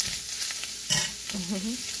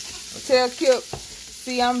 Tell Kip,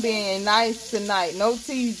 see, I'm being nice tonight. No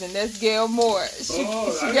teasing. That's Gail Moore. She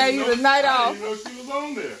gave you the night off. I didn't know she was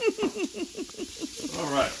on there.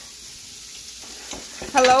 All right.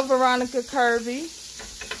 Hello, Veronica Kirby.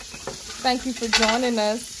 Thank you for joining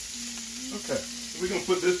us. Okay. We're going to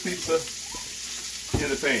put this pizza in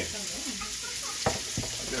the pan.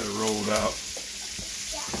 I got it rolled out.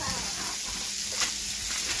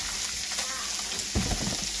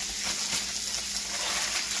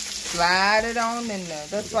 Slide it on in there.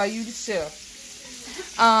 That's why you the chef.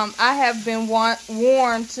 I have been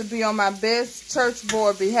warned to be on my best church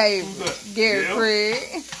board behavior. Gary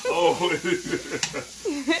Craig. Oh.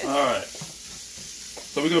 All right.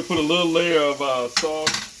 So we're going to put a little layer of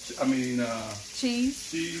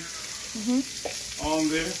cheese on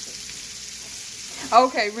there.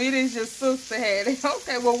 Okay, Rita's your sister, Hattie.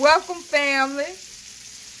 Okay, well, welcome, family.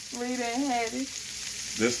 Rita and Hattie.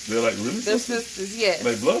 They're like really They're sisters? yes.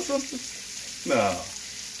 Like blood sisters? No.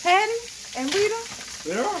 Hattie and Rita?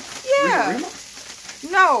 They are? Yeah. Rita?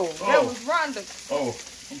 No, that was Rhonda. Oh,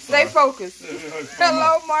 Stay focused.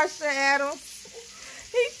 Hello, Marsha Adams.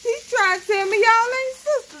 He trying to tell me y'all ain't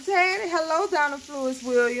sisters, Hattie. Hello, Donna Flewis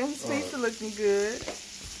Williams. Pizza looking good.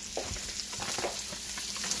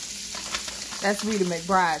 That's Rita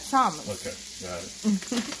McBride Thomas. Okay, got it.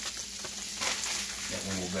 Got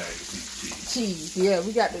one more bag of cheese. Cheese, yeah,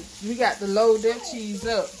 we got to load that cheese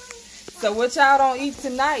up. So what y'all don't eat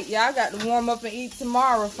tonight, y'all got to warm up and eat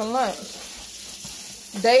tomorrow for lunch.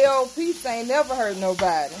 Day old pizza ain't never hurt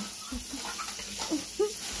nobody.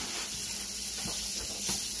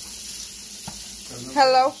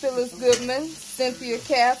 Hello, Phyllis Goodman, Cynthia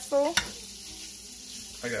Castle.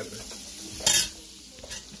 I got it.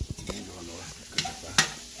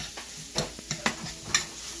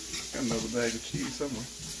 Got another bag of cheese somewhere.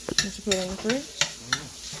 Did you put it in the fridge?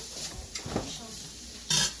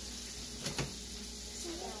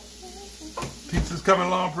 Pizza's coming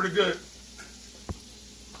along pretty good.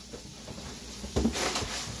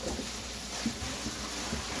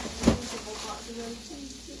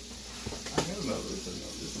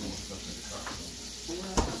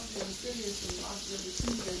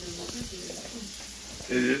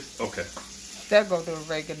 It is? Okay. There go the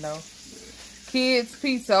oregano. Kids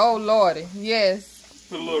pizza, oh lordy, yes.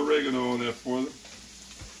 Put a little oregano on there for them.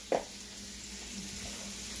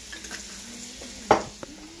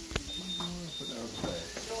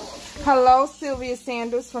 Hello, Sylvia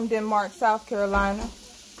Sanders from Denmark, South Carolina.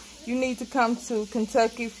 You need to come to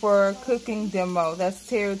Kentucky for a cooking demo. That's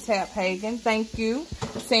Terry Taphagen. Thank you.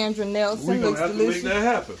 Sandra Nelson. We're going to have delicious. to make that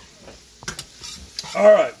happen.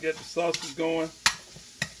 All right, get the sausage going.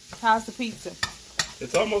 How's the pizza?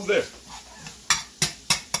 It's almost there.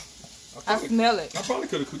 I smell it. I probably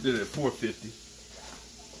could have cooked it at 450.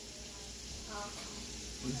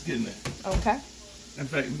 It's getting there. Okay. In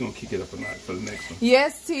fact, we're going to kick it up a notch for the next one.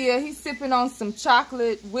 Yes, Tia. He's sipping on some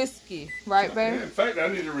chocolate whiskey. Right, babe? Yeah, in fact, I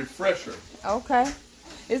need a refresher. Okay.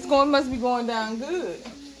 Must be going down good.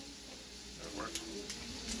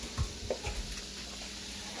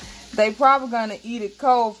 They probably going to eat it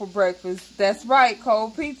cold for breakfast. That's right.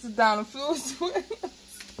 Cold pizza down the floor.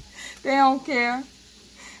 They don't care.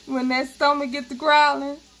 When that stomach get to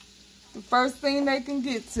growling, the first thing they can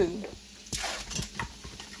get to.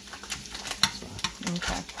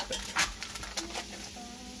 Okay.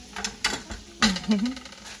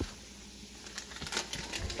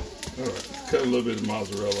 All right, let's cut a little bit of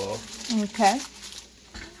mozzarella off. Okay.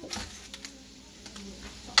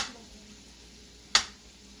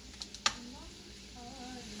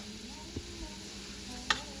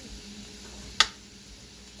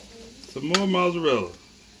 Some more mozzarella.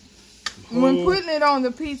 When putting it on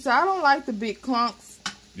the pizza, I don't like the big clumps.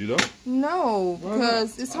 You don't? No,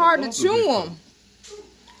 because it's hard to chew them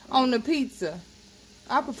on the pizza.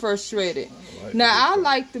 I prefer shredded. I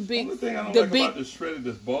like the big. The only thing I don't like about the shredded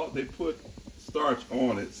is they put starch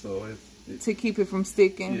on it, so it's to keep it from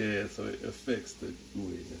sticking. Yeah, so it affects the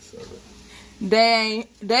gooiness of it. They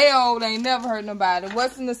ain't never hurt nobody.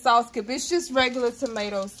 What's in the sauce, Kip? It's just regular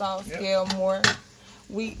tomato sauce, yep. Gail Moore.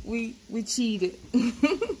 We cheated.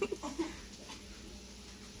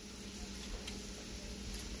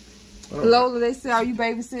 Lola, they say, are you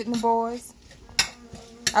babysitting the boys?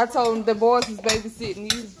 I told them the boys was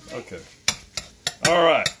babysitting you. Okay. All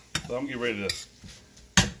right. So I'm getting ready to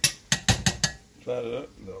try it up.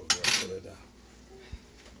 No, put that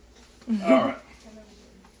down. All right.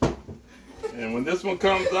 And when this one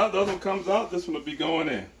comes out, the other one comes out, this one will be going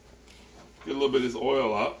in. Get a little bit of this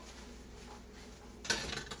oil out.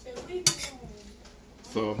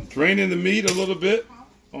 So draining the meat a little bit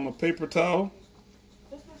on a paper towel.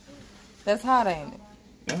 That's hot, ain't it?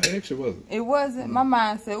 It actually wasn't. It wasn't. My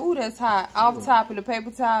mind said, ooh, that's hot. Off top of the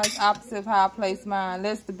paper towel is opposite of how I place mine.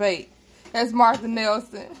 Let's debate. That's Martha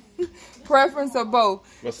Nelson. Preference or both.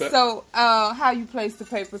 What's that? So, how you place the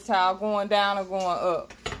paper towel, going down or going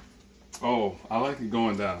up? Oh, I like it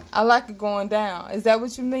going down. I like it going down. Is that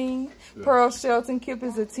what you mean? Yeah. Pearl Shelton Kip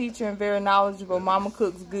is a teacher and very knowledgeable. Yeah. Mama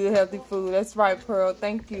cooks good, healthy food. That's right, Pearl.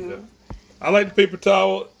 Thank you. Yeah. I like the paper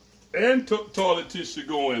towel and toilet tissue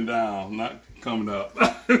going down, not coming up.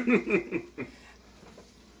 Okay.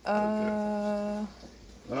 All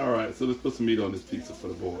right, so let's put some meat on this pizza for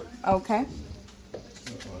the boys. Okay. Oh,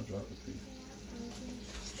 I dropped the piece.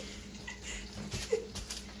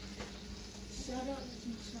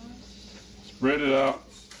 Spread it out.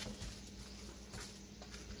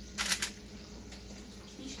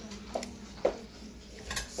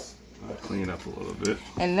 I'll clean up a little bit.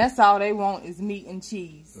 And that's all they want is meat and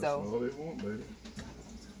cheese. That's all they want, baby.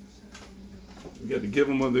 We got to give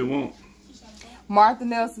them what they want. Martha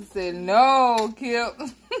Nelson said, no, Kip.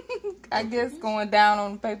 I guess going down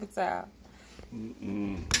on the paper towel.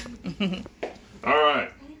 All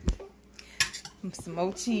right. Some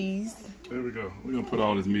more cheese. There we go. We're going to put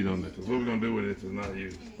all this meat on there. Because what we're going to do with it if it's not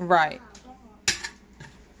used? Right.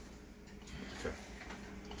 Okay.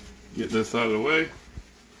 Get this out of the way.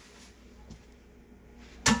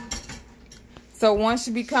 So one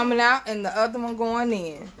should be coming out and the other one going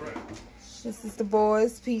in. Right. This is the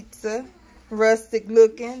boys' pizza. Rustic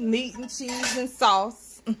looking. Meat and cheese and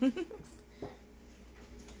sauce. Let's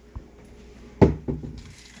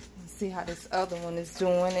see how this other one is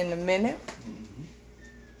doing in a minute.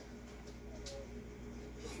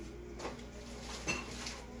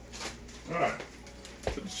 All right.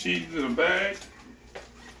 Put the cheese in a bag.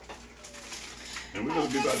 And we're going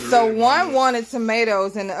to be about to So one wanted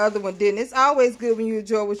tomatoes and the other one didn't. It's always good when you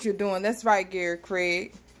enjoy what you're doing. That's right, Gary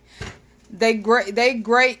Craig. They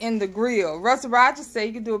grate in the grill. Russell Rogers said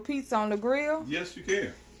you can do a pizza on the grill. Yes, you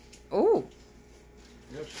can. Ooh.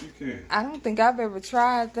 Yes, you can. I don't think I've ever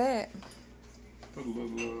tried that. Put a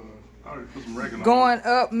little, I already put some oregano. Going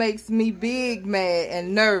up makes me big mad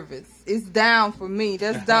and nervous. It's down for me.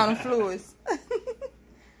 That's Donna Flores.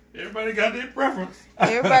 Everybody got their preference.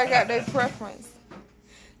 Everybody got their preference.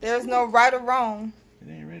 There's no right or wrong. It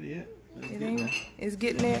ain't ready yet. It's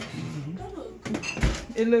getting there.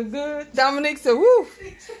 It look good. Dominique said, woo,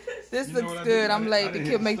 this looks good. I'm late. The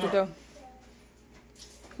kid make the dough.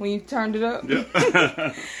 When you turned it up? Yeah.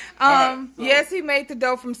 Right, so. Yes, he made the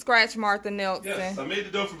dough from scratch, Martha Nelson. Yes, I made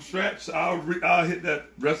the dough from scratch. I'll hit that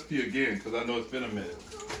recipe again because I know it's been a minute.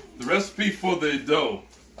 The recipe for the dough,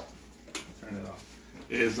 turn it off,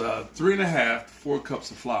 is 3.5 to 4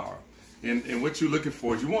 cups of flour. And what you're looking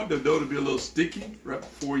for is you want the dough to be a little sticky right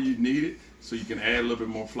before you knead it, so you can add a little bit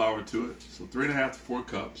more flour to it. So 3.5 to 4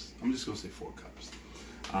 cups. I'm just gonna say 4 cups.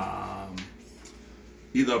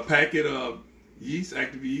 Either a packet of yeast,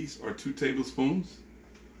 active yeast, or 2 tablespoons,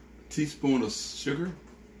 a teaspoon of sugar,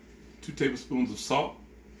 2 tablespoons of salt,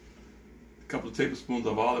 a couple of tablespoons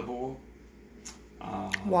of olive oil,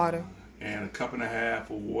 water, and a 1.5 cups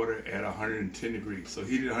of water at 110 degrees. So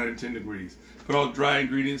heat it at 110 degrees. Put all the dry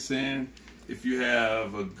ingredients in. If you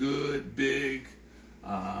have a good big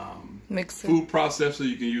mixer, food processor,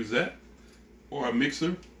 you can use that, or a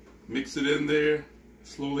mixer. Mix it in there.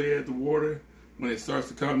 Slowly add the water. When it starts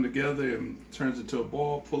to come together and turns into a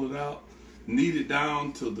ball, pull it out. Knead it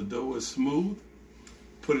down till the dough is smooth.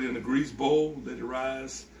 Put it in a grease bowl. Let it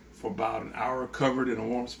rise for about an hour, covered in a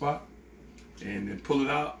warm spot. And then pull it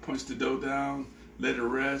out, punch the dough down, let it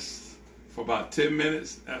rest for about 10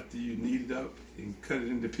 minutes after you knead it up and cut it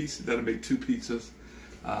into pieces. That'll make 2 pizzas.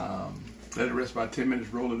 Let it rest about 10 minutes,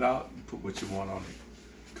 roll it out, and put what you want on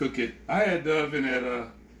it. Cook it. I had the oven at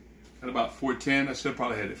about 410. I should have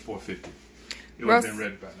probably had it at 450. It would have been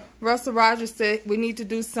ready by now. Russell Rogers said we need to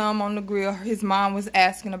do some on the grill. His mom was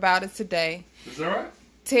asking about it today. Is that right?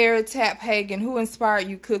 Terry Taphagen, who inspired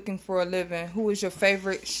you cooking for a living? Who is your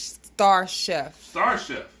favorite star chef? Star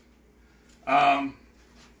chef.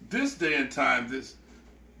 This day and time,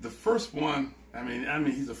 the first one. I mean,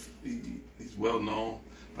 he's well known,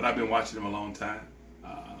 but I've been watching him a long time.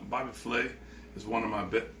 Bobby Flay is one of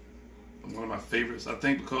my favorites. I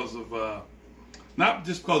think because of not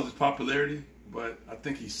just because of his popularity, but I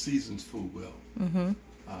think he seasons food well. Mm-hmm.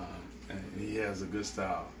 And he has a good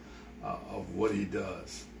style of what he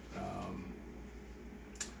does.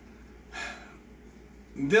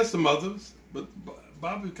 There's some others, but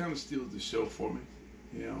Bobby kind of steals the show for me.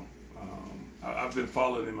 You know, I've been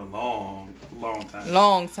following him a long time.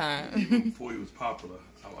 Long time. Even before he was popular,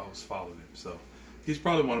 I was following him. So He's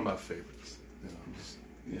probably one of my favorites.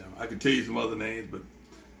 I can tell you some other names, but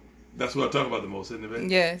that's what I talk about the most, isn't it?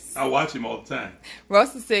 Yes. I watch him all the time.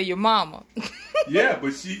 Russell said your mama. Yeah,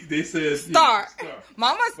 but they said Star.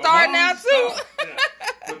 Mama's star now too.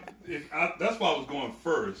 Yeah. But that's why I was going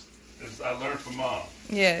first. Is I learned from Mom.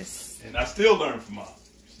 Yes. And I still learn from Mom.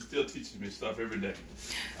 She still teaches me stuff every day.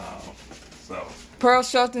 Pearl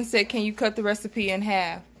Shelton said, "Can you cut the recipe in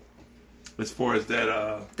half?" As far as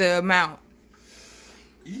that, the amount.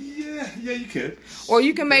 Yeah, you can. Or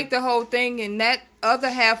you can make the whole thing, and that other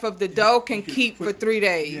half of the dough can keep for 3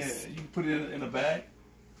 days. Yeah, you can put it in a bag,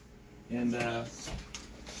 and a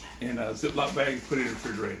Ziploc bag, and put it in the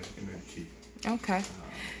refrigerator, and then keep. Okay.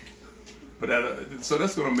 But so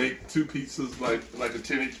that's gonna make 2 pizzas, like a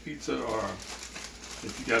 10-inch pizza, or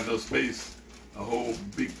if you got no space, a whole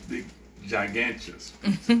big gigantus.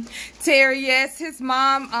 Terry, yes, his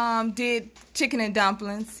mom did chicken and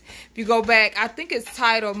dumplings. If you go back, I think it's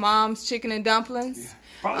titled Mom's Chicken and Dumplings. Yeah.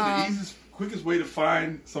 Probably the easiest, quickest way to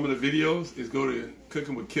find some of the videos is go to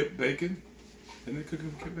Cooking with Kip Bacon. Isn't it Cooking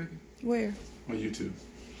with Kip Bacon? Where? On YouTube.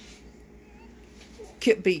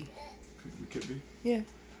 Kip B. Cooking with Kip B? Yeah.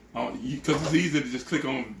 Because it's easy to just click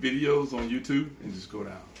on videos on YouTube and just go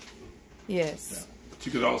down. Yes. Yeah. But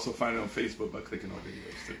you could also find it on Facebook by clicking on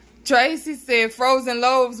videos too. Tracy said frozen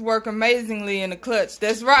loaves work amazingly in the clutch.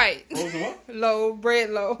 That's right. Frozen what?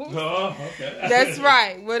 Bread loaves. Oh, okay. That's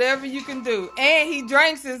right. Whatever you can do. And he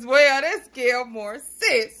drinks as well. That's Gail Moore.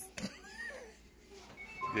 Sis.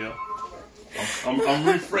 Yeah. I'm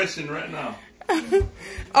refreshing right now.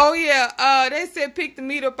 Oh, yeah. They said pick the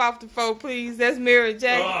meat up off the floor, please. That's Mary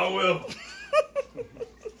Jackson. Oh, I will.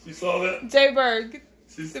 You saw that? J Berg.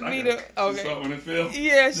 She The saw meat up. Okay. She saw it when it fell?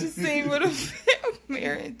 Yeah, she seen what it fell.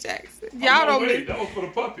 Mary Jackson. Y'all Oh, don't wait, miss. that was for the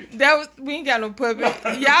puppy. We ain't got no puppy.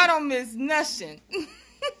 Y'all don't miss nothing.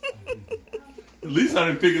 At least I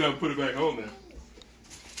didn't pick it up and put it back on there.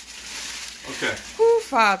 Okay. Whoo,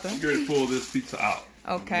 Father. I'm going to pull this pizza out.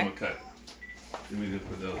 Okay. I'm going to cut it. Let me just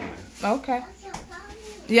put the other one in. Okay.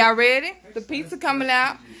 Y'all ready? The pizza coming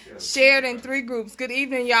out. Shared in 3 groups. Good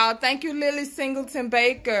evening, y'all. Thank you, Lily Singleton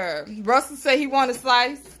Baker. Russell said he want a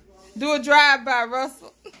slice. Do a drive-by,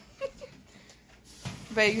 Russell.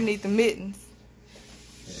 Babe, you need the mittens.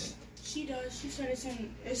 She does. She said it's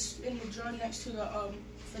in the drawer next to the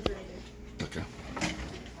refrigerator. Okay.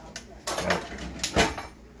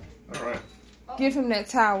 All right. Give him that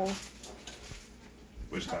towel.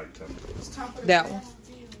 Which towel you talking about? It's time for the That grand one.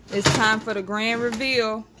 reveal. It's time for the grand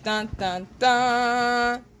reveal. Dun, dun,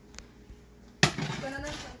 dun.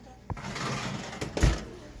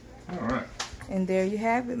 All right. And there you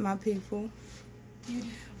have it, my people.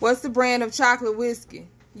 What's the brand of chocolate whiskey?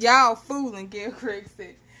 Y'all fooling, Gail Craig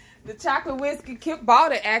said. The chocolate whiskey, Kip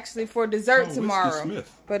bought it actually for dessert Whiskey tomorrow. Smith.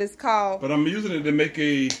 But it's called... But I'm using it to make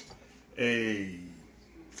I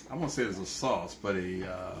won't say it's a sauce, but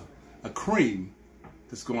a cream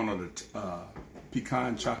that's going on a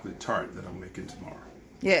pecan chocolate tart that I'm making tomorrow.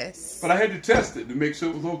 Yes. But I had to test it to make sure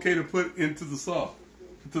it was okay to put into the sauce,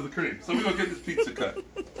 into the cream. So we're going to get this pizza cut.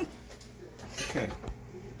 Okay.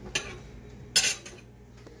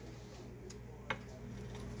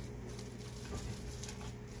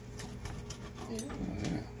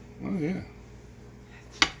 Oh, yeah.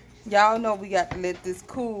 Y'all know we got to let this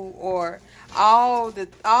cool, or all the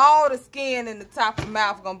skin in the top of the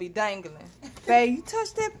mouth gonna be dangling. Babe, you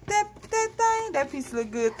touched that thing? That piece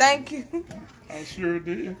look good. Thank you. I sure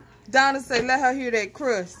did. Donna say, let her hear that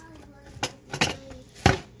crust.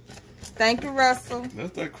 Thank you, Russell.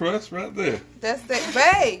 That's that crust right there. That's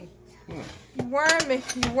that, babe. What? You worm me.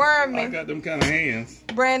 You worm me. I got them kind of hands.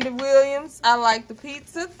 Brandon Williams, I like the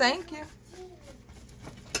pizza. Thank you.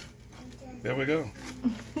 There we go.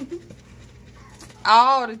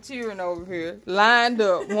 All the cheering over here. Lined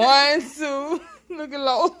up. 1, 2. Look at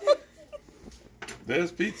Lola.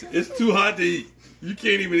 There's pizza. It's too hot to eat. You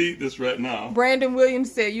can't even eat this right now. Brandon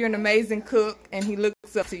Williams said you're an amazing cook, and he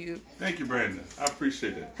looks up to you. Thank you, Brandon. I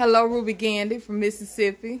appreciate it. Hello, Ruby Gandy from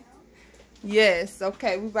Mississippi. Yes,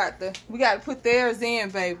 okay, we got to put theirs in,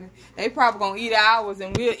 baby. They probably gonna eat ours,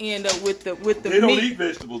 and we'll end up with the meat. They don't eat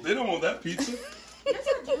vegetables. They don't want that pizza. Yes,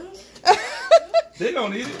 I do. They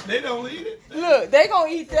don't eat it. They don't eat it. Look, they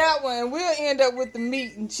gonna eat that one, and we'll end up with the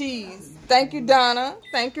meat and cheese. Thank you, Donna.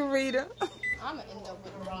 Thank you, Rita. I'm gonna end up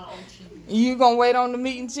with raw cheese. You gonna wait on the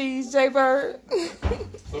meat and cheese, J Bird? So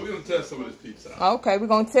we're gonna test some of this pizza out. Okay, we're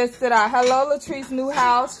gonna test it out. Hello, Latrice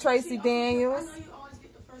Newhouse, Tracy Daniels. I know you always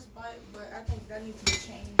get the first bite, but I think that needs to be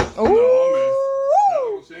changed. No, man. Ooh. That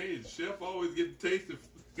don't change. Chef always got to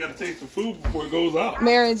taste the food before it goes out.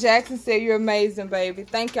 Marion Jackson said you're amazing, baby.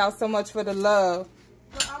 Thank y'all so much for the love.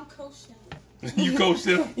 But I'm coaching. You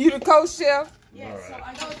co-chef? You the co-chef? Yeah, All so right.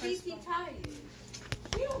 I got first tired.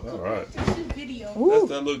 All right. That's the video. Ooh. That's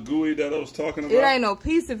that little gooey that I was talking about. It ain't no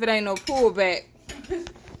piece if it ain't no pullback.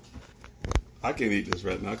 I can't eat this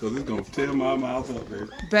right now because it's going to tear my mouth up, baby.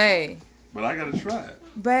 Babe. But I got to try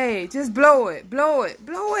it. Babe, just blow it. Blow it.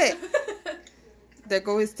 Blow it. There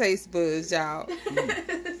go his taste buds, y'all.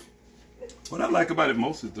 What I like about it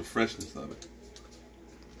most is the freshness of it.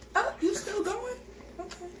 Oh, you still going?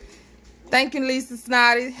 Okay. Thank you, Lisa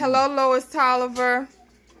Snoddy. Hello, Lois Tolliver.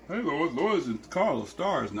 Hey, Lois and Carl are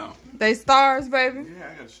stars now. They stars, baby. Yeah,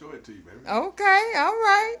 I got to show it to you, baby. Okay, all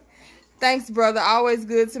right. Thanks, brother. Always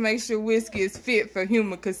good to make sure whiskey is fit for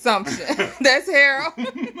human consumption. That's Harold.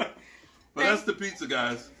 But that's the pizza,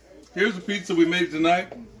 guys. Here's the pizza we made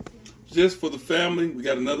tonight. Just for the family. We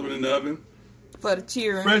got another one in the oven. For the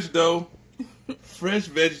cheering. Fresh dough. Fresh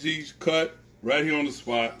veggies cut right here on the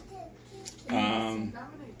spot.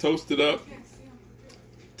 Toasted up.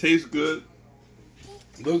 Tastes good.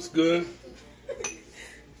 Looks good.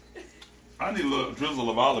 I need a little drizzle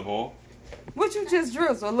of olive oil. What you just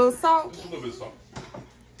drizzle? A little salt? Just a little bit of salt.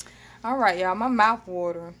 All right, y'all. My mouth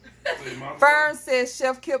watering. Fern says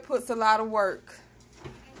Chef Kip puts a lot of work.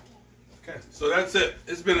 Okay, so that's it.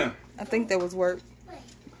 It's been I think that was work.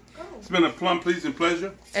 a plum pleasing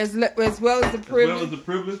pleasure. As well as the privilege. As well as the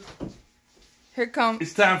privilege. Here comes.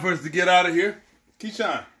 It's time for us to get out of here.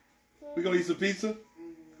 Keyshawn, we gonna eat some pizza?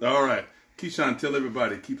 All right. Keyshawn, tell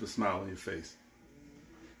everybody, keep a smile on your face.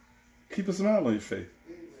 Keep a smile on your face.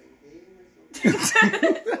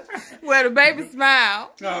 Well, the baby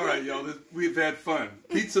smile. All right, y'all. We've had fun.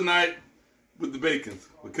 Pizza night with the Bacons.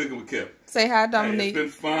 We're cooking with Kip. Say hi, Hey, Dominique. it's been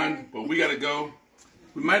fun, but we gotta go.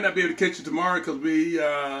 We might not be able to catch you tomorrow because we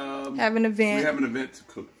Have an event. we have an event to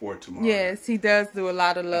cook for tomorrow. Yes, he does do a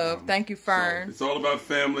lot of love. Thank you, Fern. So it's all about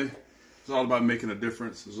family. It's all about making a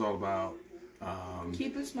difference. It's all about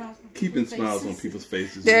Keeping smiles. keeping smiles on people's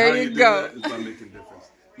faces. There And how you do go. that is by making a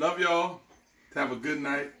difference. Love y'all. Have a good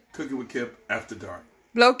night. Cooking with Kip after dark.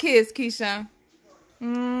 Blow kiss, Keisha.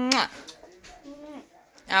 Mwah.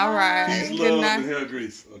 All right. Peace, Good love, night. and hair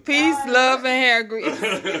grease. Okay. Peace, love, and hair grease.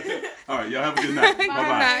 All right, y'all have a good night. Good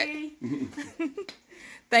Bye-bye. night.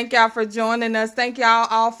 Thank y'all for joining us. Thank y'all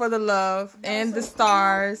all for the love and the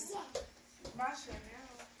stars. Bye,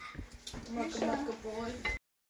 Chanel. Mucka, mucka, boy.